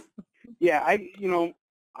 Yeah, I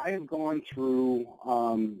have gone through.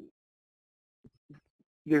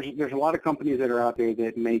 There's a lot of companies that are out there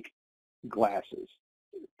that make glasses.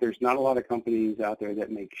 There's not a lot of companies out there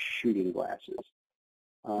that make shooting glasses.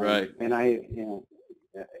 Right. And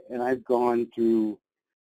I've gone through.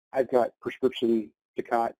 I've got prescription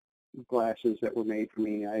Ducat glasses that were made for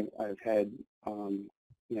me. I've had.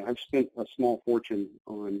 I've spent a small fortune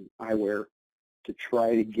on eyewear to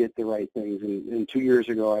try to get the right things. And 2 years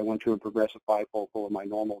ago, I went to a progressive bifocal of my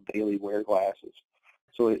normal daily wear glasses.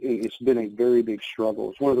 So it's been a very big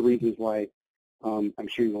struggle. It's one of the reasons why I'm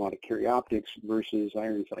shooting a lot of carry optics versus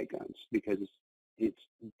iron sight guns, because it's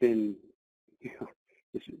been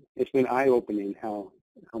eye-opening how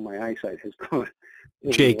my eyesight has gone.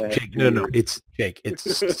 Jake, no, it's Jake.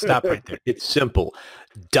 It's stop right there. It's simple.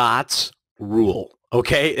 Dots rule.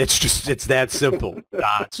 Okay, it's that simple.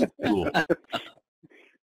 Dots rule.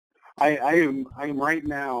 I am right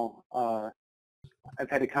now. I've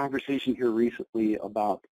had a conversation here recently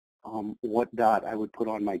about what dot I would put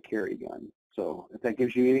on my carry gun. So if that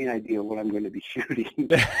gives you any idea what I'm going to be shooting.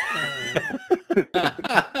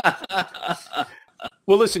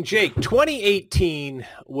 Well, listen, Jake, 2018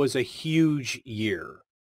 was a huge year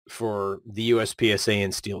for the USPSA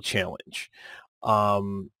and Steel Challenge.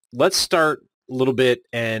 Let's start a little bit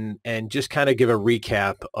and just kind of give a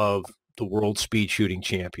recap of the World Speed Shooting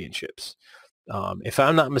Championships. If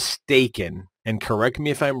I'm not mistaken, and correct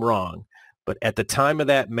me if I'm wrong, but at the time of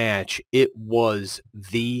that match, it was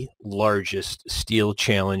the largest Steel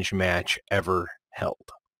Challenge match ever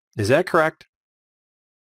held. Is that correct?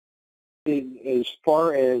 As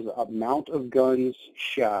far as amount of guns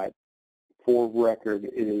shot, for record,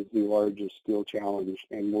 it is the largest steel challenge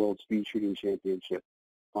and world speed shooting championship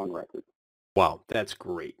on record. Wow, that's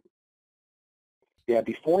great. Yeah,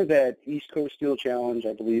 before that, East Coast Steel Challenge,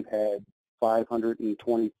 I believe, had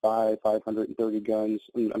 525, 530 guns.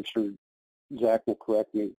 I'm sure Zach will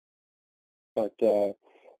correct me, but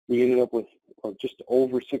we ended up with just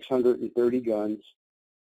over 630 guns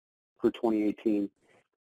for 2018.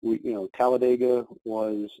 Talladega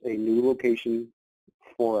was a new location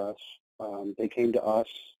for us. They came to us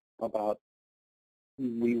about,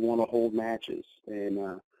 we want to hold matches,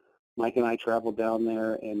 and Mike and I traveled down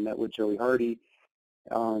there and met with Joey Hardy,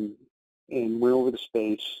 and went over the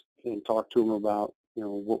space and talked to him about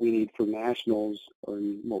what we need for nationals or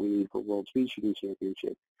what we need for World Speed Shooting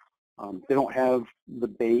Championship. They don't have the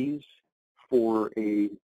bays for a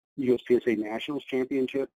USPSA Nationals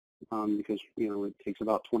Championship because it takes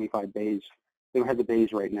about 25 bays. They don't have the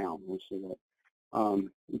bays right now. Let's say that.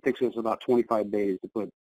 It takes us about 25 bays to put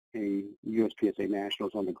a USPSA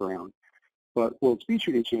Nationals on the ground. But World Speed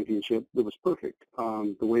Shooting Championship, it was perfect.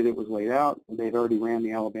 The way that it was laid out, they'd already ran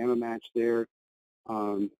the Alabama match there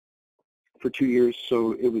for 2 years,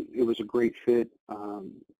 so it was a great fit.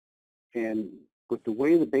 And with the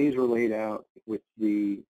way the bays were laid out, with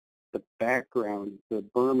the background, the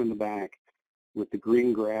berm in the back, with the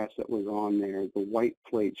green grass that was on there, the white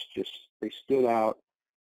plates they stood out.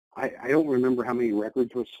 I don't remember how many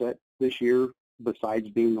records were set this year besides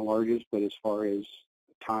being the largest, but as far as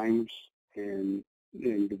times and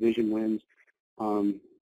division wins,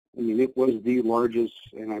 it was the largest,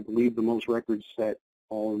 and I believe the most records set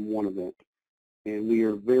all in one event. And we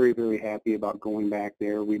are very, very happy about going back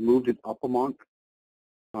there. We moved it up a month.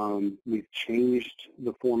 We've changed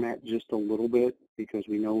the format just a little bit because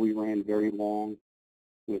we know we ran very long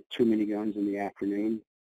with too many guns in the afternoon.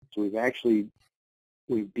 So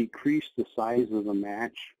we've decreased the size of the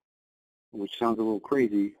match, which sounds a little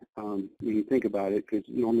crazy when you think about it, because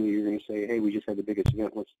normally you're going to say, hey, we just had the biggest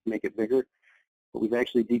event, let's make it bigger. But we've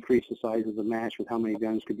actually decreased the size of the match with how many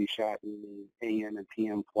guns could be shot in the AM and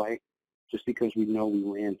PM flight, just because we know we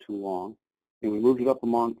ran too long. And we moved it up a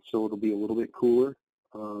month so it'll be a little bit cooler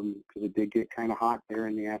because it did get kind of hot there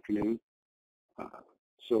in the afternoon.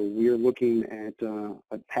 So we are looking at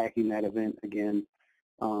attacking that event again,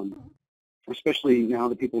 especially now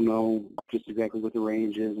that people know just exactly what the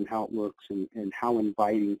range is and how it looks and how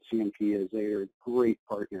inviting CMP is. They are a great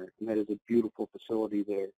partner, and that is a beautiful facility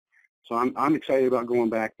there. So I'm excited about going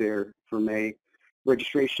back there for May.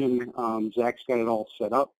 Registration, Zach's got it all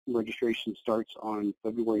set up. Registration starts on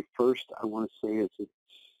February 1st. I want to say it's at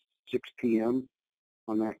 6 p.m.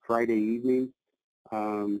 on that Friday evening.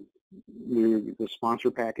 The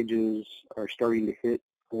sponsor packages are starting to hit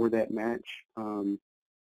for that match.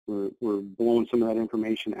 We're blowing some of that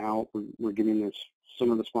information out. We're giving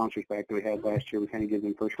some of the sponsors back that we had last year. We kind of give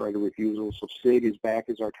them first right of refusal. So SIG is back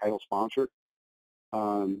as our title sponsor.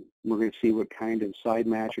 We're going to see what kind of side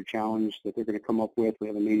match or challenge that they're going to come up with. We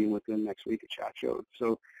have a meeting with them next week at SHOT Show.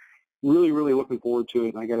 So really, really looking forward to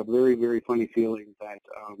it. And I got a very, very funny feeling that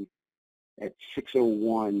at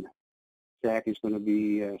 6:01, Zach is going to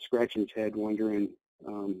be scratching his head wondering,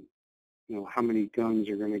 how many guns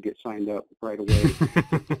are going to get signed up right away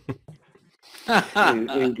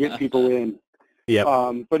and get people in.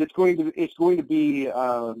 Yeah. But it's going to be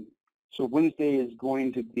so Wednesday is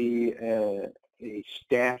going to be a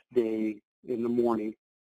staff day in the morning,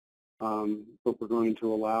 but we're going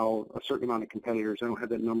to allow a certain amount of competitors. I don't have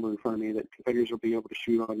that number in front of me. That competitors will be able to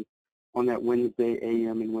shoot on that Wednesday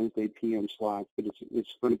AM and Wednesday PM slots, but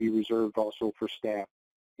it's going to be reserved also for staff.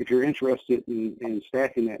 If you're interested in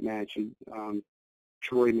staffing that match,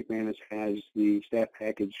 Troy McManus has the staff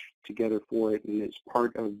package together for it, and it's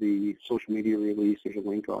part of the social media release. There's a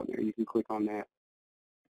link on there. You can click on that.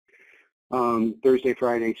 Thursday,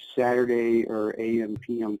 Friday, Saturday are AM,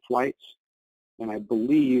 PM flights, and I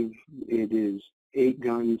believe it is 8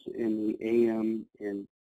 guns in the AM and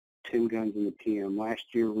 10 guns in the PM.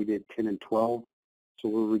 Last year we did 10 and 12, so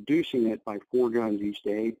we're reducing it by 4 guns each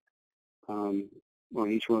day on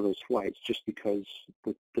each one of those flights, just because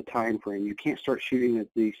the time frame. You can't start shooting at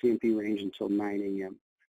the CMP range until 9 a.m.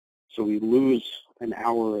 So we lose an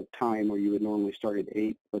hour of time where you would normally start at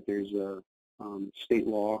 8, but there's a state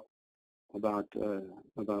law about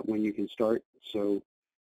when you can start. So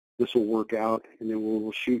this will work out, and then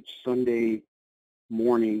we'll shoot Sunday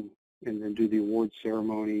morning and then do the award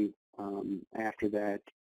ceremony after that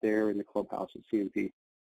there in the clubhouse at CMP.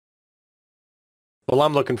 Well,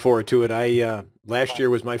 I'm looking forward to it. Last year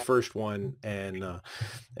was my first one, and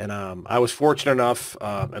I was fortunate enough,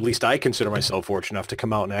 at least I consider myself fortunate enough, to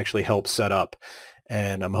come out and actually help set up.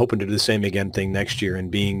 and I'm hoping to do the same again thing next year and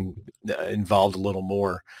being involved a little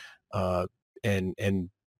more. And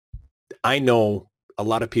I know a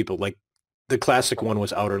lot of people, like the classic one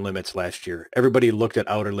was Outer Limits last year. Everybody looked at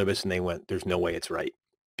Outer Limits and they went, "There's no way it's right,"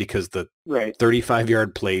 because the Right.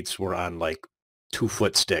 35-yard plates were on like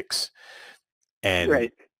 2-foot sticks, and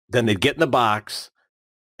Right. then they'd get in the box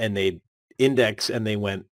and they'd index and they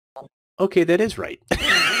went, "Okay, that is right."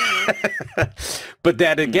 But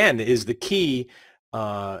that again is the key.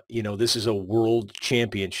 This is a world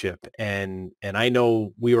championship, and I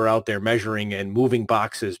know we were out there measuring and moving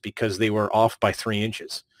boxes because they were off by 3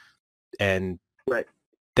 inches, and Right.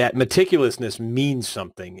 that meticulousness means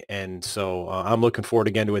something. And so I'm looking forward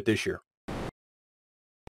again to it this year.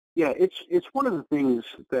 Yeah, it's one of the things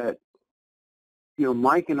that,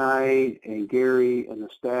 Mike and I and Gary and the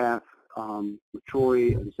staff,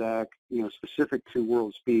 Troy and Zach, specific to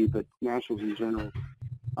World Speed, but nationals in general,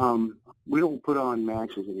 we don't put on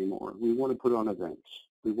matches anymore. We want to put on events.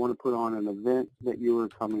 We want to put on an event that you are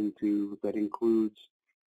coming to that includes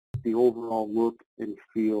the overall look and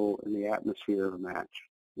feel and the atmosphere of a match.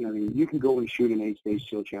 You can go and shoot an 8-stage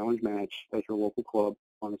Steel Challenge match at your local club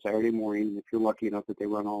on a Saturday morning if you're lucky enough that they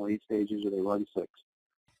run all 8 stages or they run 6.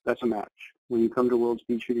 That's a match. When you come to World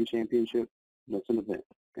Speed Shooting Championship, that's an event,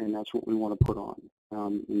 and that's what we want to put on.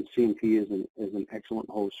 And CMP is an excellent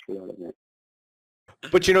host for that event.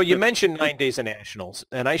 But you mentioned 9 days of nationals,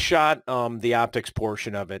 and I shot the optics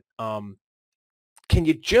portion of it. Can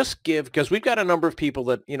you just give, because we've got a number of people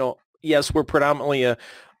that yes, we're predominantly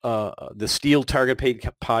the Steel Target Paid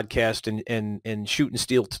podcast and Shoot and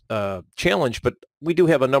Steel Challenge, but we do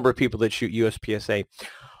have a number of people that shoot USPSA.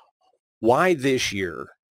 Why this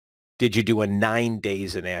year did you do a 9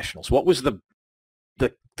 days of nationals? What was the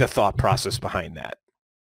thought process behind that?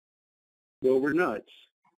 Well, we're nuts.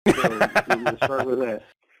 So we'll start with that.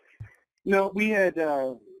 No, we had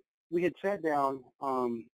sat down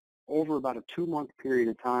over about a 2-month period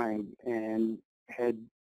of time and had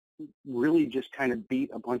really just kind of beat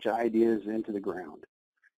a bunch of ideas into the ground.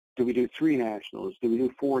 Do we do 3 nationals? Do we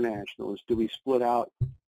do 4 nationals? Do we split out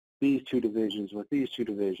these 2 divisions with these 2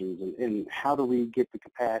 divisions? And how do we get the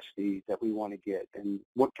capacity that we want to get? And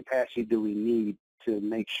what capacity do we need to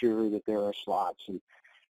make sure that there are slots?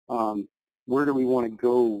 And where do we want to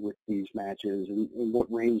go with these matches, and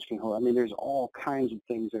what range can hold? I mean, there's all kinds of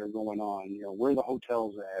things that are going on. Where the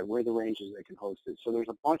hotel's at, where the ranges they can host it. So there's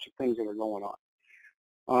a bunch of things that are going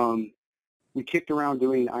on. We kicked around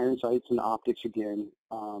doing iron sights and optics again,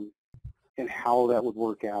 and how that would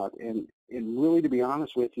work out. And really, to be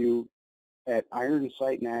honest with you, at Iron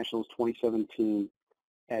Sight Nationals 2017,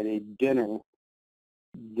 at a dinner,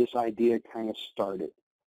 this idea kind of started.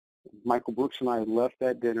 Michael Brooks and I left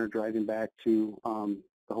that dinner driving back to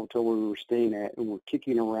the hotel where we were staying at, and we're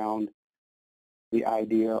kicking around the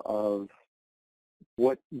idea of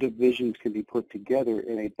what divisions can be put together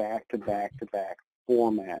in a back-to-back-to-back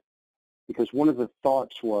format. Because one of the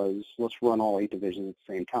thoughts was, let's run all 8 divisions at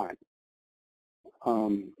the same time.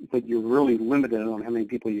 But you're really limited on how many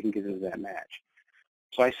people you can get into that match.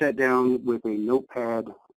 So I sat down with a notepad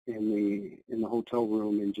in the hotel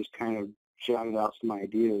room and just kind of shouted out some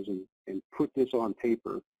ideas and put this on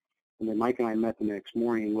paper. And then Mike and I met the next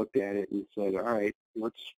morning, looked at it, and said, all right,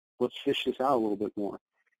 let's fish this out a little bit more.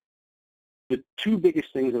 The 2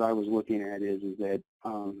 biggest things that I was looking at is that,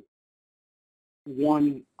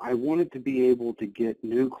 one, I wanted to be able to get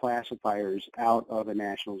new classifiers out of a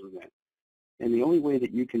nationals event. And the only way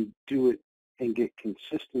that you can do it and get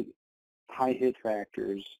consistent high hit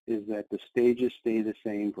factors is that the stages stay the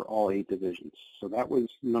same for all 8 divisions. So that was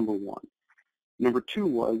number 1. Number 2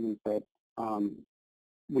 was that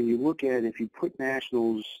when you look at, if you put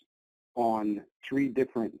nationals on 3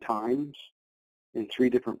 different times in 3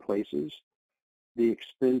 different places, the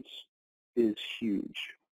expense is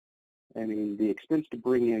huge. I mean, the expense to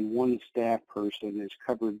bring in 1 staff person is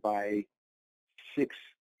covered by 6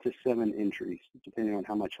 to 7 entries, depending on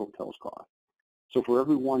how much hotels cost. So for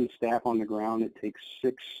every 1 staff on the ground, it takes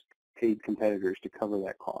 6 paid competitors to cover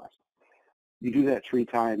that cost. You do that 3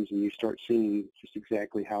 times, and you start seeing just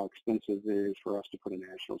exactly how expensive it is for us to put a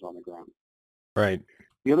nationals on the ground. Right.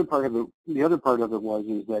 The other part of it was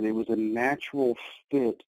that it was a natural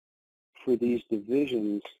fit for these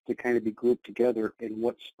divisions to kind of be grouped together and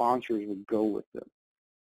what sponsors would go with them.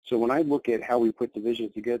 So when I look at how we put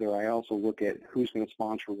divisions together, I also look at who's going to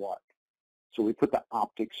sponsor what. So we put the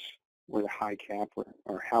optics or the high cap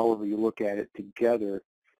or however you look at it together,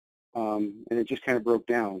 and it just kind of broke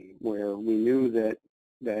down where we knew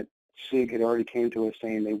that SIG had already came to us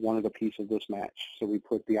saying they wanted a piece of this match, so we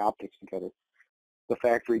put the optics together. The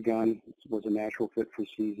factory gun was a natural fit for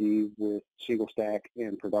CZ with single stack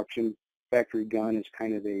and production. Factory gun is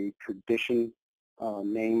kind of a tradition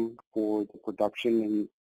name for the production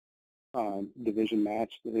and division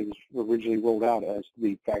match that it was originally rolled out as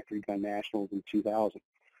the Factory Gun Nationals in 2000.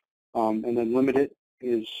 And then limited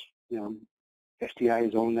is, STI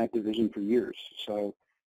has owned that division for years. So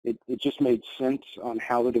it just made sense on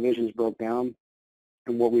how the divisions broke down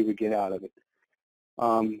and what we would get out of it.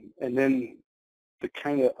 And then the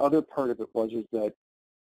kind of other part of it was that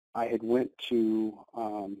I had went to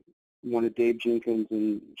one of Dave Jenkins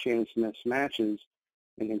and Shannon Smith's matches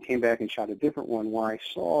and then came back and shot a different one where I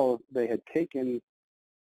saw they had taken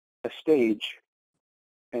a stage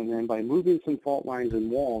and then by moving some fault lines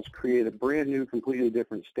and walls created a brand new, completely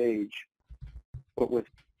different stage, but with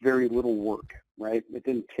very little work, right? It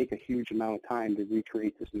didn't take a huge amount of time to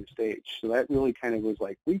recreate this new stage. So that really kind of was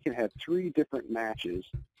like, we can have 3 different matches,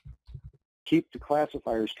 keep the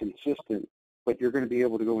classifiers consistent, but you're going to be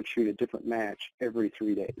able to go and shoot a different match every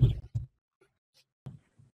 3 days.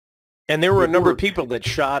 And there were a number of people that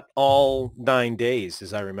shot all 9 days,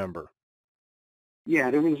 as I remember.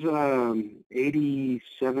 Yeah, there was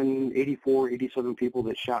 87 people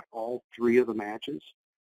that shot all 3 of the matches.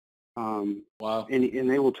 Wow. And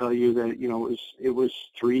they will tell you that, it was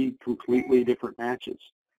 3 completely different matches.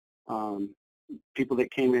 People that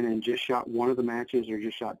came in and just shot one of the matches or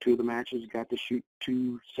just shot 2 of the matches got to shoot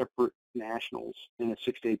 2 separate nationals in a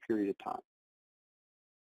 6-day period of time.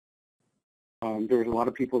 There was a lot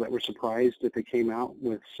of people that were surprised that they came out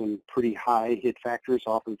with some pretty high hit factors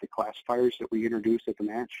off of the classifiers that we introduced at the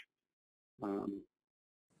match,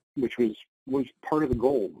 which was part of the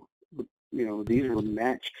goal. These are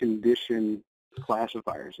match condition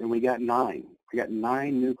classifiers, and we got 9. We got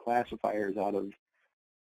 9 new classifiers out of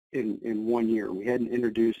in 1 year. We hadn't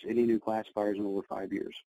introduced any new classifiers in over 5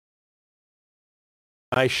 years.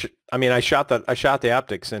 I shot the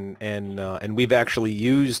optics and we've actually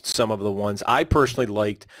used some of the ones. I personally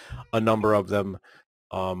liked a number of them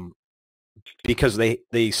because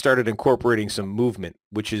they started incorporating some movement,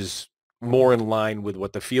 which is more in line with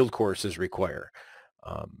what the field courses require.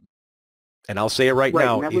 And I'll say it right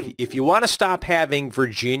now, if you want to stop having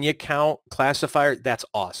Virginia count classifier, that's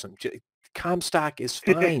awesome. Comstock is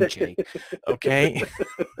fine, Jake. Okay.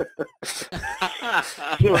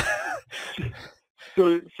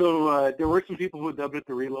 So there were some people who dubbed it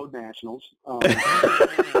the Reload Nationals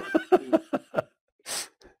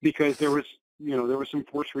because there was some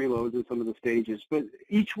forced reloads in some of the stages. But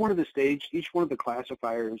each one of the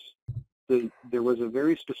classifiers, there was a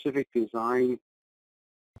very specific design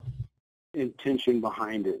intention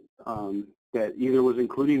behind it that either was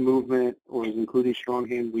including movement or was including strong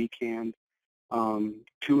hand, weak hand. 2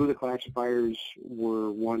 of the classifiers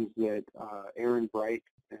were ones that Aaron Bright,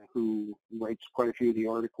 who writes quite a few of the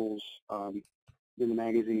articles in the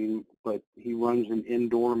magazine, but he runs an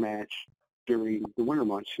indoor match during the winter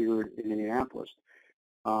months here in Indianapolis.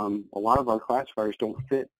 A lot of our classifiers don't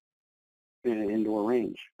fit in an indoor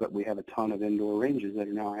range, but we have a ton of indoor ranges that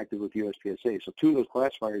are now active with USPSA. So 2 of those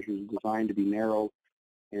classifiers were designed to be narrow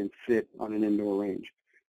and fit on an indoor range.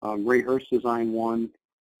 Ray Hurst designed one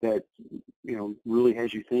that really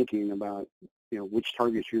has you thinking about which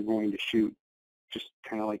targets you're going to shoot, just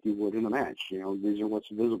kind of like you would in a match. These are what's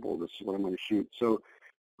visible. This is what I'm going to shoot. So,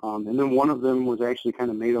 and then one of them was actually kind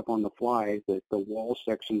of made up on the fly that the wall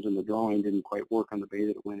sections in the drawing didn't quite work on the bay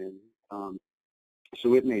that it went in.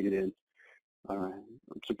 So it made it in.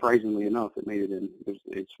 Surprisingly enough, it made it in.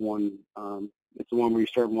 It's one. It's the one where you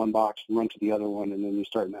start in one box and run to the other one, and then you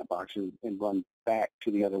start in that box and run back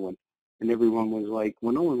to the other one. And everyone was like,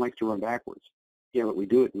 "Well, no one likes to run backwards." Yeah, but we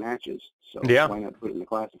do it in matches, so why not put it in the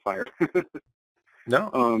classifier?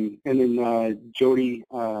 No. And then Jody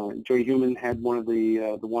Human had one of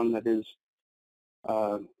the one that is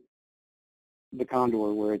the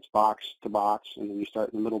Condor, where it's box to box, and then you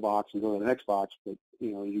start in the middle box and go to the next box. But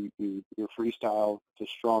you're freestyle to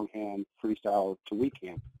strong hand, freestyle to weak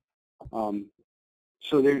hand.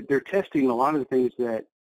 So they're testing a lot of the things that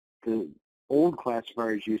the old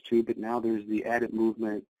classifiers used to, but now there's the added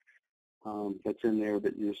movement that's in there,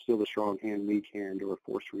 but there's still the strong hand, weak hand, or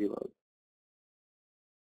forced reload.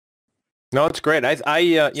 No, it's great.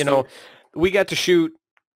 We got to shoot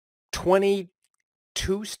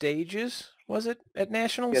 22 stages, was it, at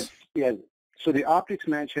Nationals? Yeah. So the optics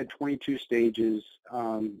match had 22 stages,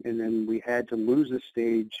 and then we had to lose a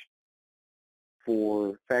stage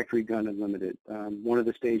for Factory Gun Unlimited. One of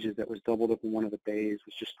the stages that was doubled up in one of the bays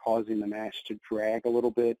was just causing the match to drag a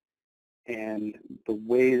little bit, and the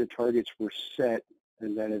way the targets were set,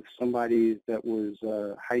 and that if somebody that was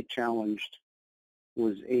height challenged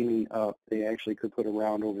was aiming up, they actually could put a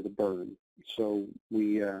round over the burn. So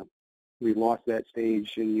we lost that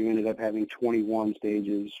stage, and you ended up having 21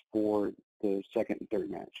 stages for the second and third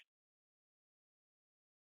match.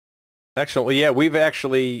 Excellent. Well, yeah, we've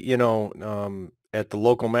actually, at the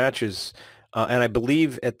local matches, and I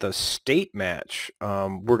believe at the state match,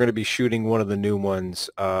 we're going to be shooting one of the new ones.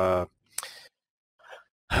 What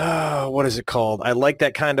is it called? I like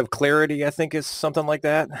that kind of clarity. I think is something like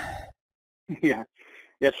that. Yeah.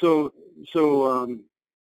 So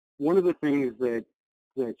one of the things that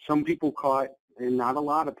some people caught and not a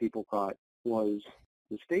lot of people caught was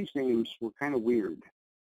the stage names were kind of weird,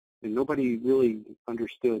 and nobody really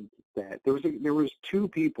understood that. There was two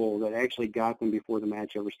people that actually got them before the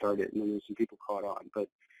match ever started, and then there's some people caught on. But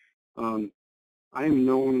I am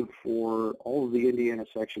known for all of the Indiana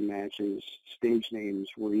section matches. Stage names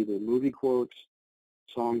were either movie quotes,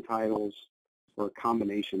 song titles, or a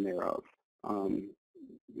combination thereof.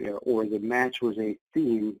 Or the match was a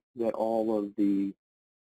theme that all of the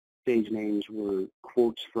stage names were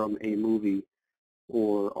quotes from a movie,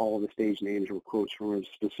 or all of the stage names were quotes from a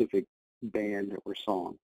specific band or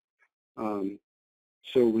song.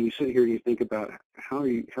 So when you sit here and you think about how are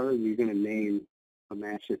you going to name a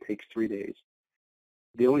match that takes 3 days,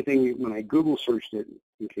 the only thing, when I Google searched it,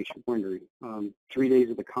 in case you're wondering, 3 Days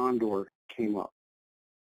of the Condor came up,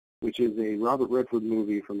 which is a Robert Redford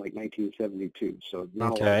movie from like 1972. So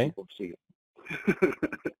not a lot of people have seen it.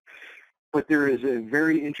 But there is a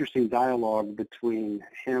very interesting dialogue between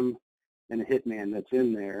him and a hitman that's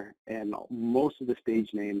in there, and most of the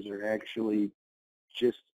stage names are actually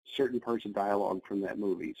just certain parts of dialogue from that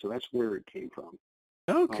movie. So that's where it came from.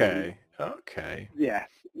 Okay. Yeah.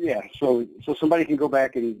 So somebody can go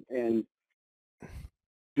back and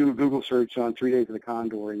do a Google search on 3 Days of the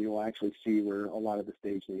Condor, and you'll actually see where a lot of the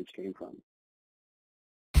stage names came from.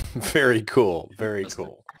 Very cool. Very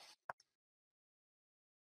cool.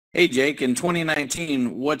 Hey, Jake, in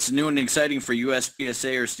 2019, what's new and exciting for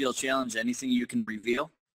USPSA or Steel Challenge? Anything you can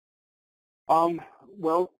reveal?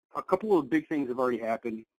 Well, a couple of big things have already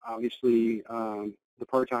happened. Obviously, the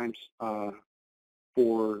part-times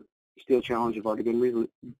for Steel Challenge have already been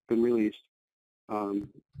released.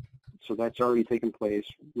 So that's already taken place.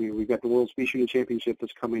 We've got the World Speed Shooting Championship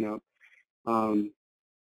that's coming up.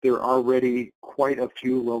 There are already quite a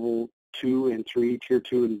few level 2 and 3, tier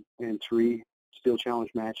 2 and 3 Steel Challenge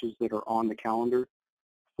matches that are on the calendar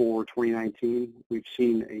for 2019. We've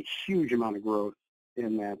seen a huge amount of growth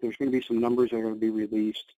in that. There's going to be some numbers that are going to be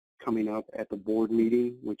released coming up at the board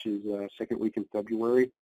meeting, which is second week in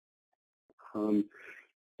February, that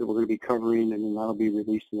we're going to be covering, and then that'll be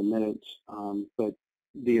released in the minutes. But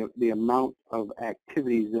the amount of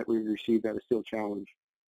activities that we received at a Steel Challenge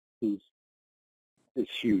is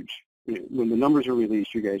huge. When the numbers are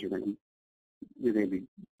released, you guys are going to be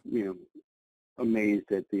amazed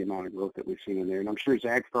at the amount of growth that we've seen in there. And I'm sure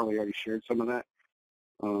Zach's probably already shared some of that.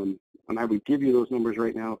 And I would give you those numbers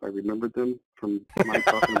right now if I remembered them from Mike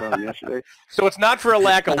talking about them yesterday. So it's not for a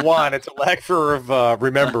lack of want; it's a lack of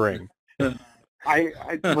remembering. Well,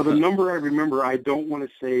 the number I remember, I don't want to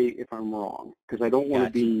say if I'm wrong, because I don't want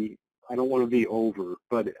to be over.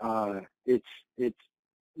 But it's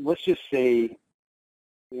let's just say,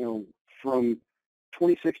 from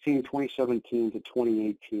 2016, 2017 to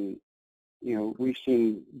 2018, we've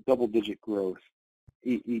seen double-digit growth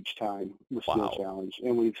each time with Steel Challenge,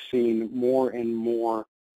 and we've seen more and more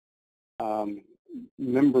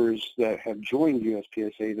members that have joined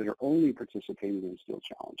USPSA that are only participating in Steel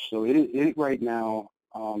Challenge. So it right now,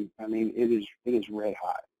 it is red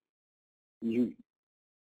hot.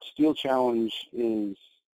 Steel Challenge is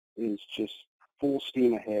just full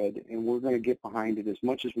steam ahead, and we're going to get behind it as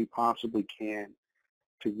much as we possibly can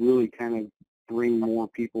to really kind of bring more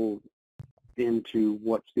people into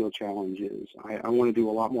what Steel Challenge is. I want to do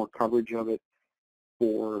a lot more coverage of it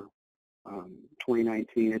for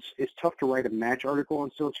 2019. It's tough to write a match article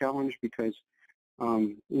on Steel Challenge because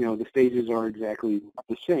the stages are exactly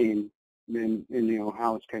the same, and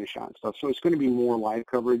how it's kind of shot and stuff. So it's going to be more live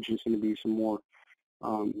coverage. It's going to be some more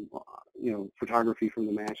photography from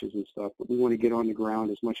the matches and stuff. But we want to get on the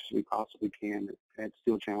ground as much as we possibly can at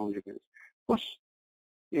Steel Challenge events. Plus,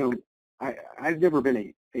 I've never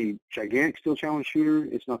been a gigantic Steel Challenge shooter.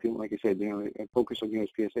 It's nothing, like I said, I focus on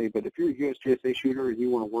USPSA. But if you're a USPSA shooter and you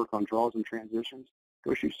want to work on draws and transitions,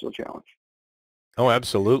 go shoot Steel Challenge. Oh,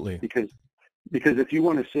 absolutely. Because if you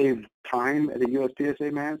want to save time at a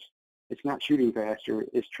USPSA match, it's not shooting faster,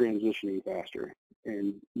 it's transitioning faster.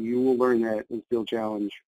 And you will learn that in Steel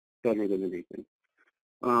Challenge better than anything.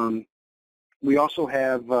 We also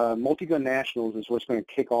have Multi-Gun Nationals is what's going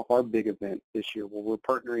to kick off our big event this year, where we're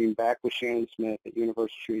partnering back with Shannon Smith at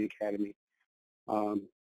University Shooting Academy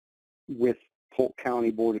with Polk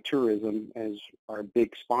County Board of Tourism as our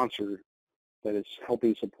big sponsor that is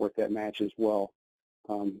helping support that match as well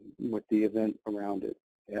with the event around it.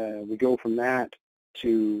 We go from that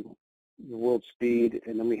to the World Speed,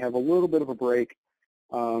 and then we have a little bit of a break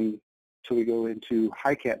till we go into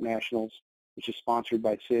High Cap Nationals, which is sponsored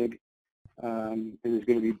by SIG, and is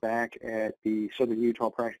going to be back at the Southern Utah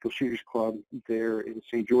Practical Shooters Club there in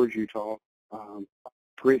St. George, Utah.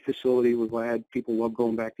 Great facility. We're glad people love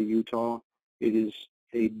going back to Utah. It is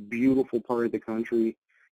a beautiful part of the country.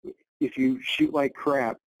 If you shoot like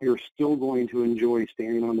crap, you're still going to enjoy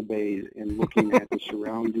standing on the bays and looking at the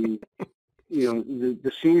surrounding,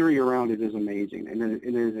 the scenery around it is amazing. And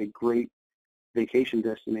it is a great vacation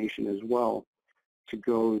destination as well to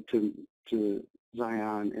go to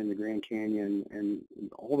Zion and the Grand Canyon and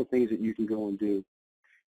all the things that you can go and do.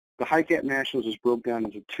 The High Cap Nationals is broke down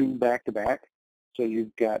into 2 back-to-back. So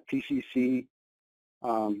you've got PCC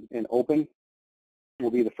and Open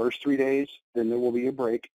will be the first 3 days, then there will be a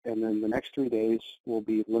break, and then the next 3 days will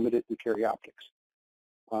be limited and carry optics.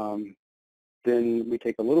 Then we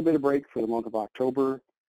take a little bit of break for the month of October,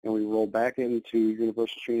 and we roll back into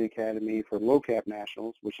Universal Shooting Academy for Low Cap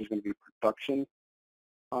Nationals, which is going to be production,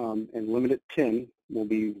 and limited 10 will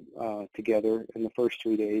be together in the first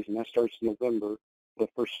 3 days, and that starts in November. The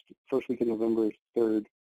first week in November is 3rd.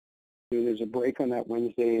 Then there's a break on that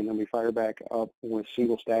Wednesday, and then we fire back up with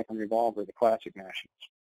Single Stack and Revolver, the Classic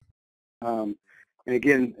Nationals. And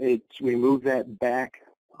again, we move that back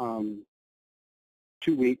 2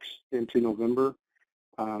 weeks into November.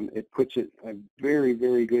 It puts it a very,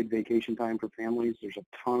 very good vacation time for families. There's a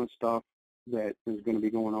ton of stuff that is going to be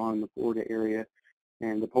going on in the Florida area,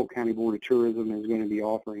 and the Polk County Board of Tourism is going to be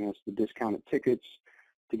offering us the discounted tickets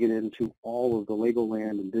to get into all of the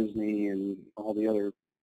Legoland and Disney and all the other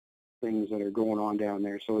things that are going on down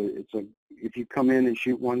there. So if you come in and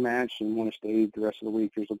shoot one match and want to stay the rest of the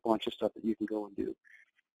week, there's a bunch of stuff that you can go and do.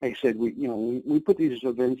 Like I said, we put these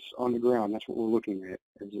events on the ground. That's what we're looking at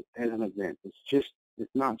as an event.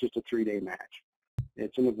 It's not just a 3-day match.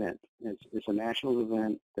 It's an event. It's a national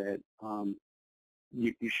event that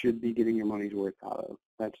you should be getting your money's worth out of.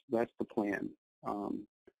 That's the plan.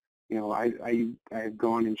 I've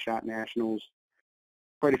gone and shot nationals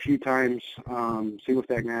quite a few times, Single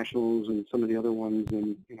Stack Nationals and some of the other ones,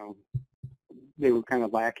 and they were kind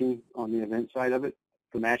of lacking on the event side of it.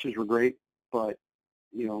 The matches were great, but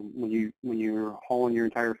when you're hauling your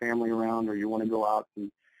entire family around, or you want to go out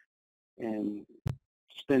and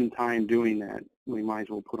spend time doing that, we might as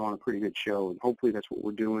well put on a pretty good show. And hopefully that's what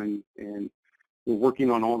we're doing. And we're working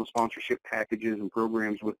on all the sponsorship packages and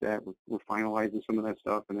programs with that. We're finalizing some of that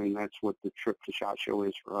stuff, and then that's what the trip to SHOT Show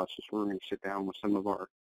is for us. Is we're going to sit down with some of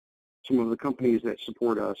the companies that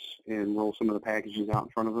support us and roll some of the packages out in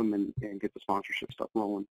front of them and get the sponsorship stuff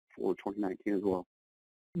rolling for 2019 as well.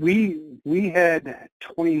 We had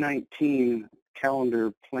 2019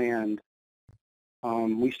 calendar planned.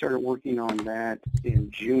 We started working on that in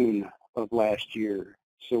June of last year.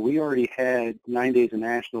 So we already had 9 days of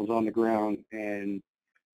nationals on the ground and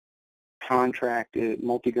contracted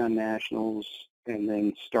Multi-Gun Nationals, and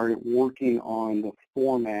then started working on the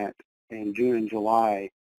format in June and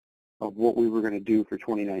July of what we were going to do for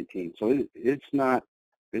 2019. So it's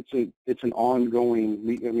an ongoing.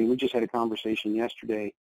 We just had a conversation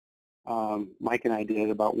yesterday. Mike and I did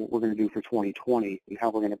about what we're going to do for 2020 and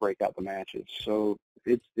how we're going to break out the matches. So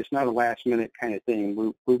it's not a last minute kind of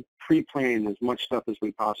thing. We're pre-planning as much stuff as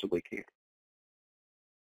we possibly can.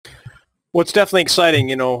 Well, it's definitely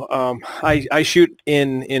exciting. I shoot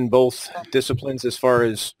in both disciplines as far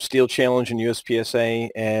as Steel Challenge and USPSA,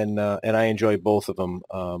 and I enjoy both of them.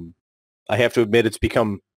 I have to admit,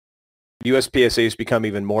 USPSA has become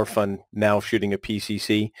even more fun now shooting a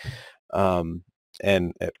PCC,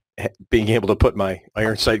 and being able to put my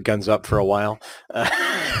iron sight guns up for a while,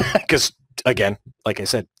 because again, like I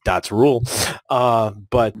said, dots rule.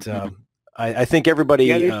 But I think everybody.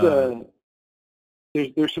 Yeah,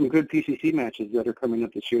 there's some good PCC matches that are coming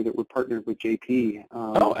up this year that we're partnered with JP.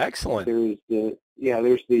 Excellent. There's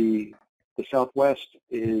the Southwest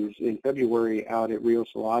is in February out at Rio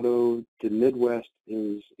Salado. The Midwest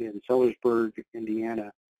is in Sellersburg,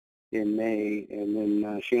 Indiana, in May, and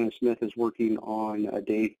then Shannon Smith is working on a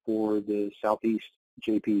date for the Southeast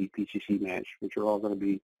JP PCC match, which are all going to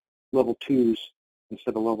be level 2s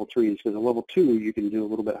instead of level 3s, because a level 2 you can do a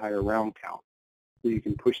little bit higher round count. So you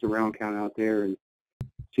can push the round count out there and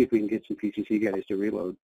see if we can get some PCC guys to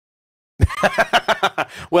reload.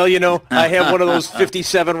 Well, I have one of those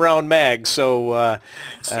 57 round mags, so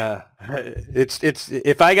it's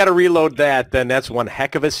if I got to reload that, then that's one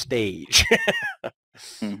heck of a stage.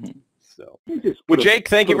 Mm-hmm. So, well, Jake,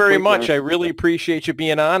 thank you very much. I really appreciate you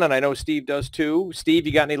being on, and I know Steve does too. Steve,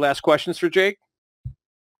 you got any last questions for Jake?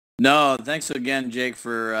 No, thanks again, Jake,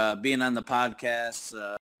 for being on the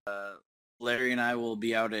podcast. Larry and I will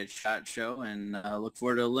be out at SHOT Show, and look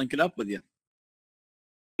forward to linking up with you.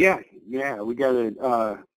 Yeah, we got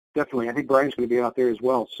to definitely. I think Brian's going to be out there as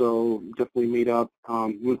well, so definitely meet up.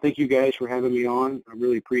 Well, thank you guys for having me on. I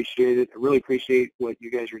really appreciate it. I really appreciate what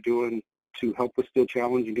you guys are doing to help with Steel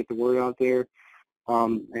Challenge and get the word out there,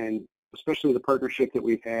 and especially the partnership that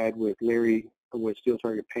we've had with Larry with Steel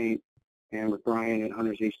Target Paint and with Brian at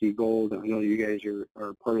Hunters HD Gold. I know you guys are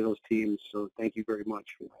part of those teams, so thank you very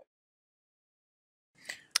much for that.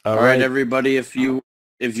 All right, everybody, if you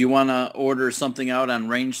want to order something out on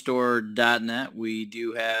rangestore.net, we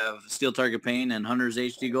do have Steel Target Paint and Hunters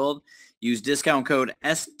HD Gold. Use discount code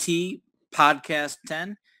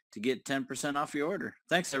STPodcast10 to get 10% off your order.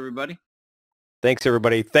 Thanks, everybody. Thanks,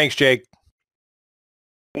 everybody. Thanks, Jake.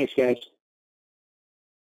 Thanks, guys.